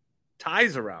 generational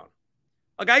ties around.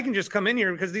 A guy can just come in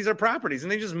here because these are properties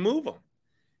and they just move them.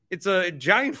 It's a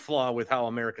giant flaw with how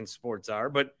American sports are,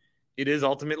 but it is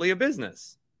ultimately a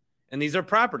business. And these are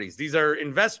properties. These are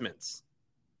investments.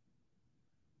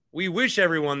 We wish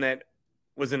everyone that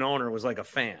was an owner was like a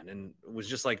fan and was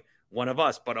just like one of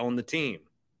us, but owned the team.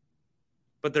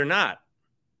 But they're not.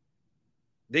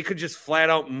 They could just flat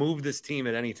out move this team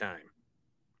at any time.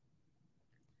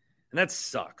 And that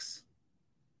sucks.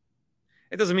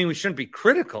 It doesn't mean we shouldn't be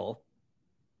critical,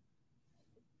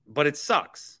 but it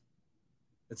sucks.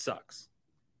 It sucks.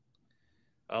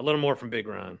 A little more from Big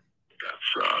Ron.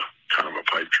 That's kind of a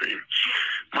pipe dream.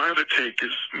 My other take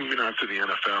is, moving on to the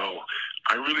NFL,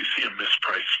 I really see a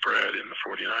mispriced spread in the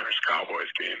 49ers-Cowboys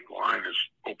game. The line is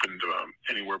opened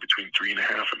anywhere between 3.5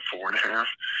 and 4.5.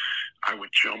 I would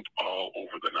jump all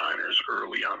over the Niners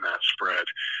early on that spread.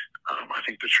 I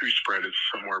think the true spread is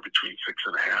somewhere between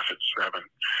 6.5 and 7.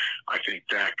 I think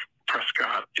Dak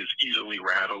Prescott is easily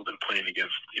rattled and playing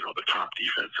against, the top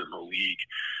defense in the league.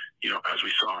 As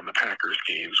we saw in the Packers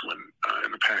games,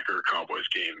 in the Packer-Cowboys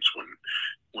games,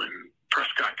 when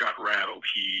Prescott got rattled,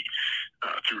 he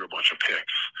threw a bunch of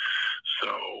picks. So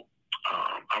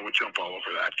I would jump all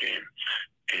over that game.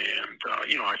 And,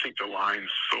 I think the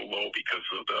line's so low because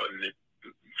of the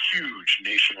huge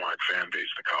nationwide fan base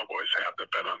the Cowboys have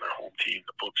that bet on their home team.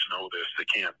 The books know this. They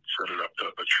can't set it up to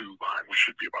the true line, which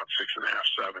should be about 6.5,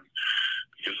 7,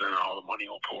 because then all the money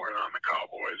will pour in on the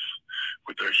Cowboys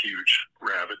with their huge,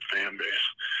 rabid fan base.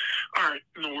 All right,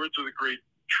 in the words of the great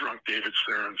drunk David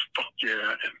Stearns, fuck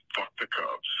yeah and fuck the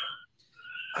Cubs.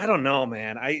 I don't know,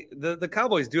 man. The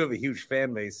Cowboys do have a huge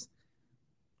fan base,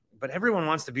 but everyone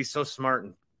wants to be so smart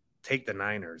and take the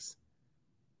Niners.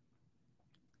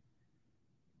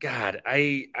 God,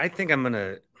 I think I'm going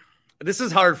to – this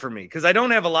is hard for me because I don't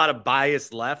have a lot of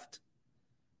bias left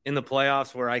in the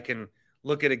playoffs where I can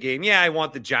look at a game. Yeah, I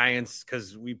want the Giants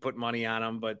because we put money on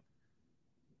them, but,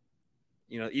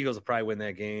 Eagles will probably win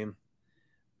that game.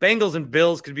 Bengals and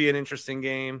Bills could be an interesting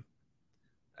game.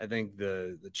 I think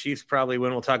the Chiefs probably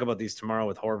win. We'll talk about these tomorrow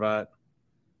with Horvat.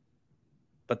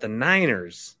 But the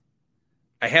Niners,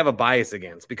 I have a bias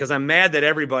against because I'm mad that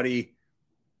everybody –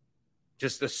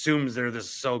 just assumes they're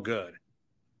this so good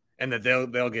and that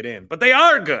they'll get in. But they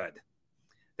are good.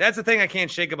 That's the thing I can't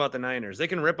shake about the Niners. They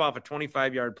can rip off a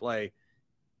 25-yard play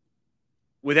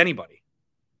with anybody,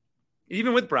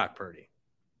 even with Brock Purdy.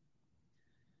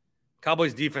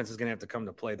 Cowboys defense is going to have to come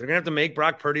to play. They're going to have to make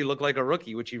Brock Purdy look like a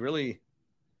rookie, which he really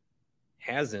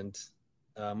hasn't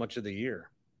much of the year.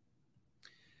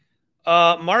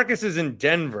 Marcus is in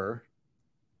Denver,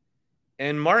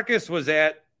 and Marcus was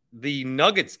at the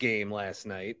Nuggets game last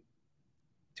night,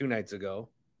 2 nights ago.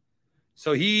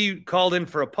 So he called in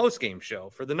for a post-game show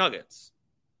for the Nuggets.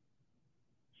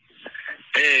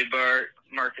 Hey, Bart.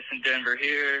 Marcus in Denver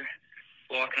here.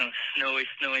 Walking on a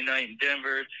snowy night in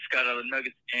Denver. Just got out of the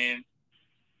Nuggets game.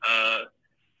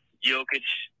 Jokic,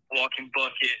 walking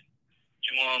bucket.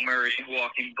 Jamal Murray,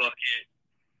 walking bucket.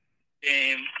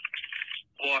 Dame,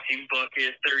 walking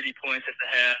bucket. 30 points at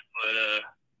the half, but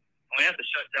we have to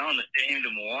shut down the Dame to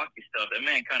Milwaukee stuff. That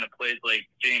man kind of plays like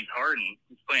James Harden.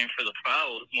 He's playing for the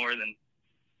fouls more than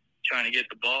trying to get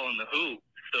the ball in the hoop.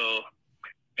 So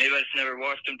maybe I just never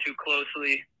watched him too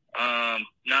closely.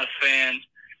 Not a fan.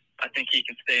 I think he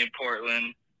can stay in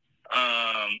Portland.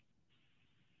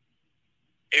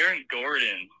 Aaron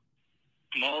Gordon,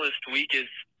 smallest, weakest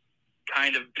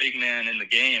kind of big man in the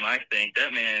game, I think.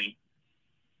 That man,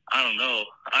 I don't know.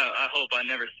 I hope I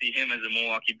never see him as a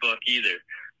Milwaukee Buck either.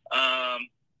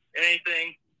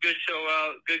 Anything, good show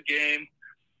out, good game.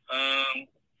 I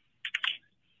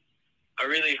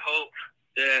really hope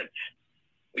that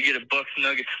we get a Bucks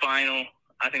Nuggets final.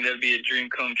 I think that'd be a dream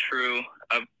come true.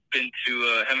 I've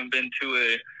haven't been to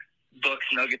a Bucks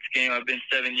Nuggets game. I've been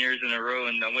 7 years in a row,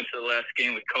 and I went to the last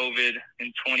game with COVID in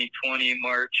 2020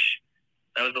 March.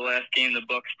 That was the last game the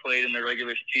Bucks played in the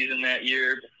regular season that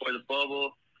year before the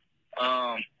bubble.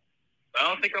 I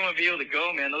don't think I'm gonna be able to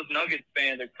go, man. Those Nuggets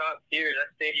fans are top tier.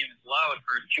 That stadium is loud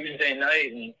for a Tuesday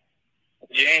night in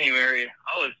January.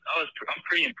 I'm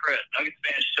pretty impressed. Nuggets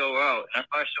fans show out, and if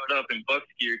I showed up in Bucks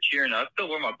gear cheering, I'd still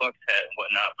wear my Bucks hat and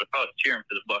whatnot. But if I was cheering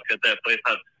for the Bucks at that place,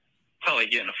 I'd probably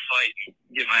get in a fight and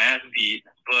get my ass beat.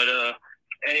 But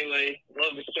anyway,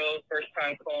 love the show. First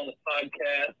time calling the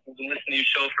podcast. I've been listening to your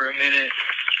show for a minute.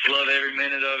 Love every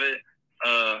minute of it.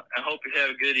 I hope you have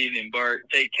a good evening, Bart.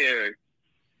 Take care.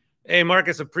 Hey,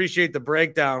 Marcus, appreciate the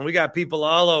breakdown. We got people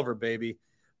all over, baby.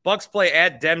 Bucks play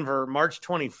at Denver March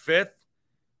 25th.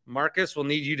 Marcus, will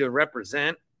need you to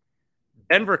represent.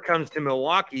 Denver comes to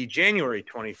Milwaukee January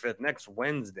 25th, next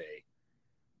Wednesday.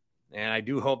 And I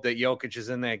do hope that Jokic is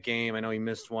in that game. I know he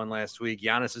missed one last week.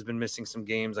 Giannis has been missing some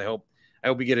games. I hope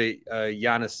we get a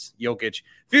Giannis Jokic.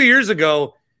 A few years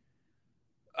ago,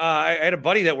 I had a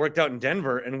buddy that worked out in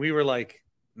Denver, and we were like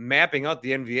mapping out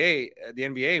the NBA,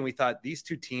 and we thought these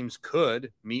two teams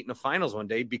could meet in the finals one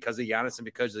day because of Giannis and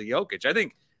because of Jokic. I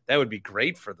think that would be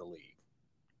great for the league.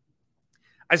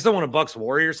 I still want a Bucks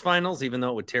Warriors finals, even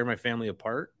though it would tear my family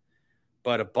apart.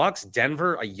 But a Bucks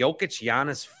Denver, a Jokic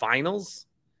Giannis finals,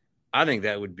 I think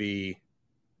that would be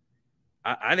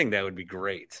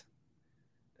great.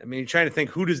 I mean, you're trying to think,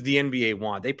 who does the NBA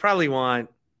want? They probably want,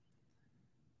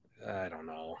 I don't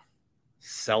know,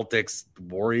 Celtics,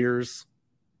 Warriors.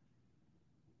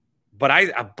 But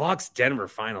a Bucks Denver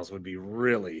finals would be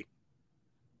really,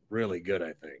 really good,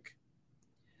 I think.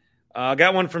 I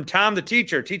got one from Tom the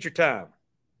teacher. Teacher Tom.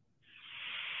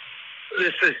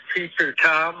 This is Teacher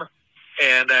Tom,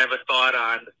 and I have a thought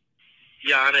on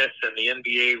Giannis and the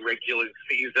NBA regular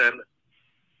season.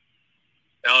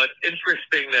 Now, it's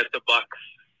interesting that the Bucks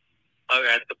are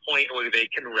at the point where they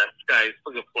can rest guys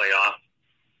for the playoffs.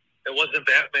 It wasn't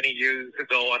that many years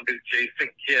ago under Jason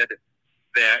Kidd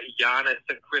that Giannis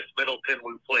and Chris Middleton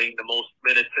were playing the most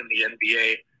minutes in the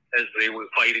NBA as they were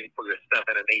fighting for the 7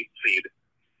 and 8 seed.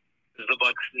 The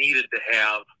Bucks needed to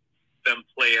have them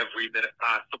play every minute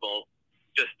possible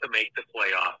just to make the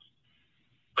playoffs.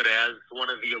 But as one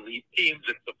of the elite teams,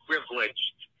 it's a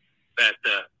privilege that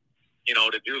to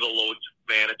do the load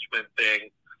management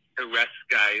thing, to rest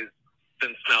guys,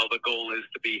 since now the goal is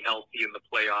to be healthy in the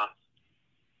playoffs.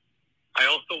 I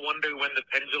also wonder when the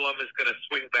pendulum is going to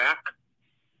swing back.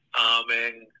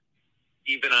 And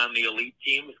even on the elite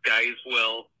teams, guys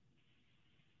will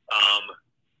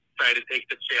try to take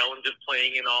the challenge of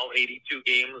playing in all 82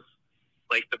 games,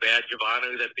 like the badge of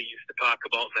honor that they used to talk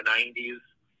about in the 90s,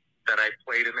 that I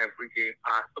played in every game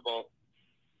possible.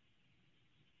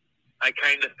 I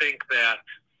kind of think that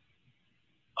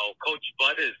Coach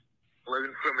Bud has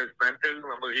learned from his mentors.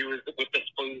 Remember, he was with the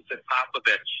Spurs and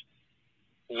Popovich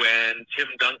when Tim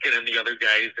Duncan and the other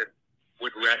guys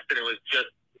would rest, and it was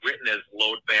just written as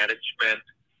load management.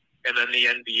 And then the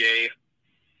NBA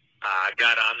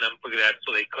got on them for that,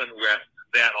 so they couldn't rest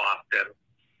that often.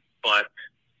 But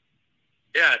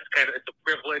yeah, it's a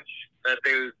privilege that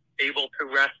they're able to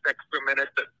rest extra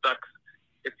minutes. It sucks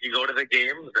if you go to the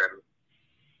games,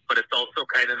 but it's also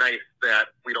kind of nice that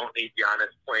we don't need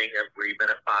Giannis playing every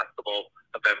minute possible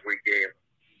of every game.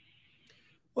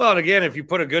 Well, and again, if you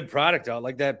put a good product out,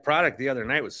 like that product the other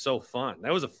night was so fun.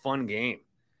 That was a fun game.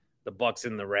 The Bucks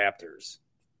and the Raptors.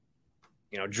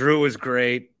 Drew was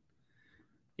great.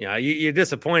 You're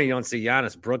disappointed you don't see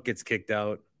Giannis. Brooke gets kicked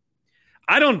out.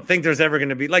 I don't think there's ever going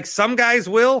to be, like, some guys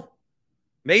will,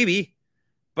 maybe,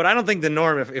 but I don't think the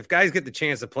norm, if guys get the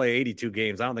chance to play 82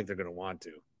 games, I don't think they're going to want to.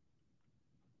 I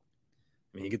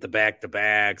mean, you get the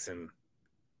back-to-backs, and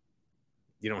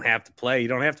you don't have to play. You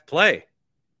don't have to play.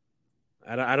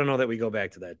 I don't know that we go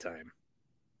back to that time.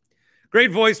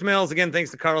 Great voicemails. Again, thanks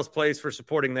to Carl's Place for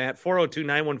supporting that.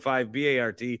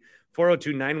 402-915-BART,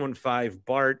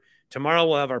 402-915-BART. Tomorrow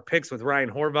we'll have our picks with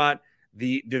Ryan Horvat.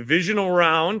 The divisional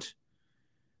round,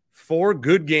 4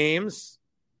 good games.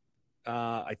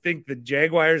 I think the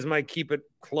Jaguars might keep it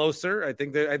closer. I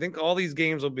think all these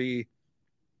games will be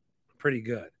pretty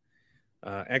good.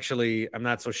 Actually, I'm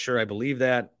not so sure I believe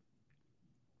that.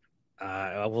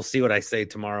 We'll see what I say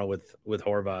tomorrow with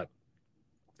Horvat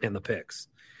and the picks.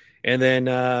 And then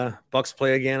Bucks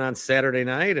play again on Saturday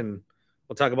night, and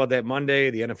we'll talk about that Monday,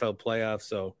 the NFL playoffs.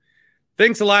 So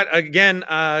thanks a lot. Again,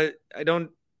 I don't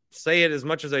say it as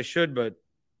much as I should, but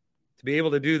to be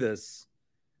able to do this,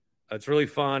 it's really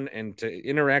fun, and to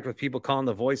interact with people calling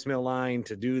the voicemail line,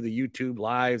 to do the YouTube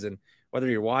lives, and whether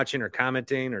you're watching or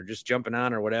commenting or just jumping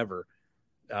on or whatever,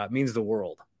 it means the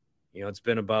world. It's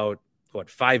been about,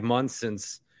 5 months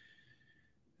since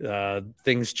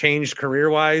things changed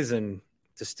career-wise, and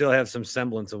to still have some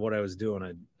semblance of what I was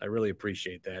doing, I really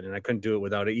appreciate that, and I couldn't do it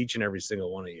without each and every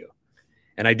single one of you.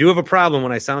 And I do have a problem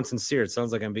when I sound sincere. It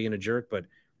sounds like I'm being a jerk, but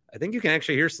I think you can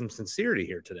actually hear some sincerity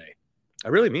here today. I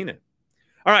really mean it.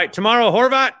 All right, tomorrow,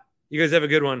 Horvat, you guys have a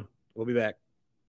good one. We'll be back.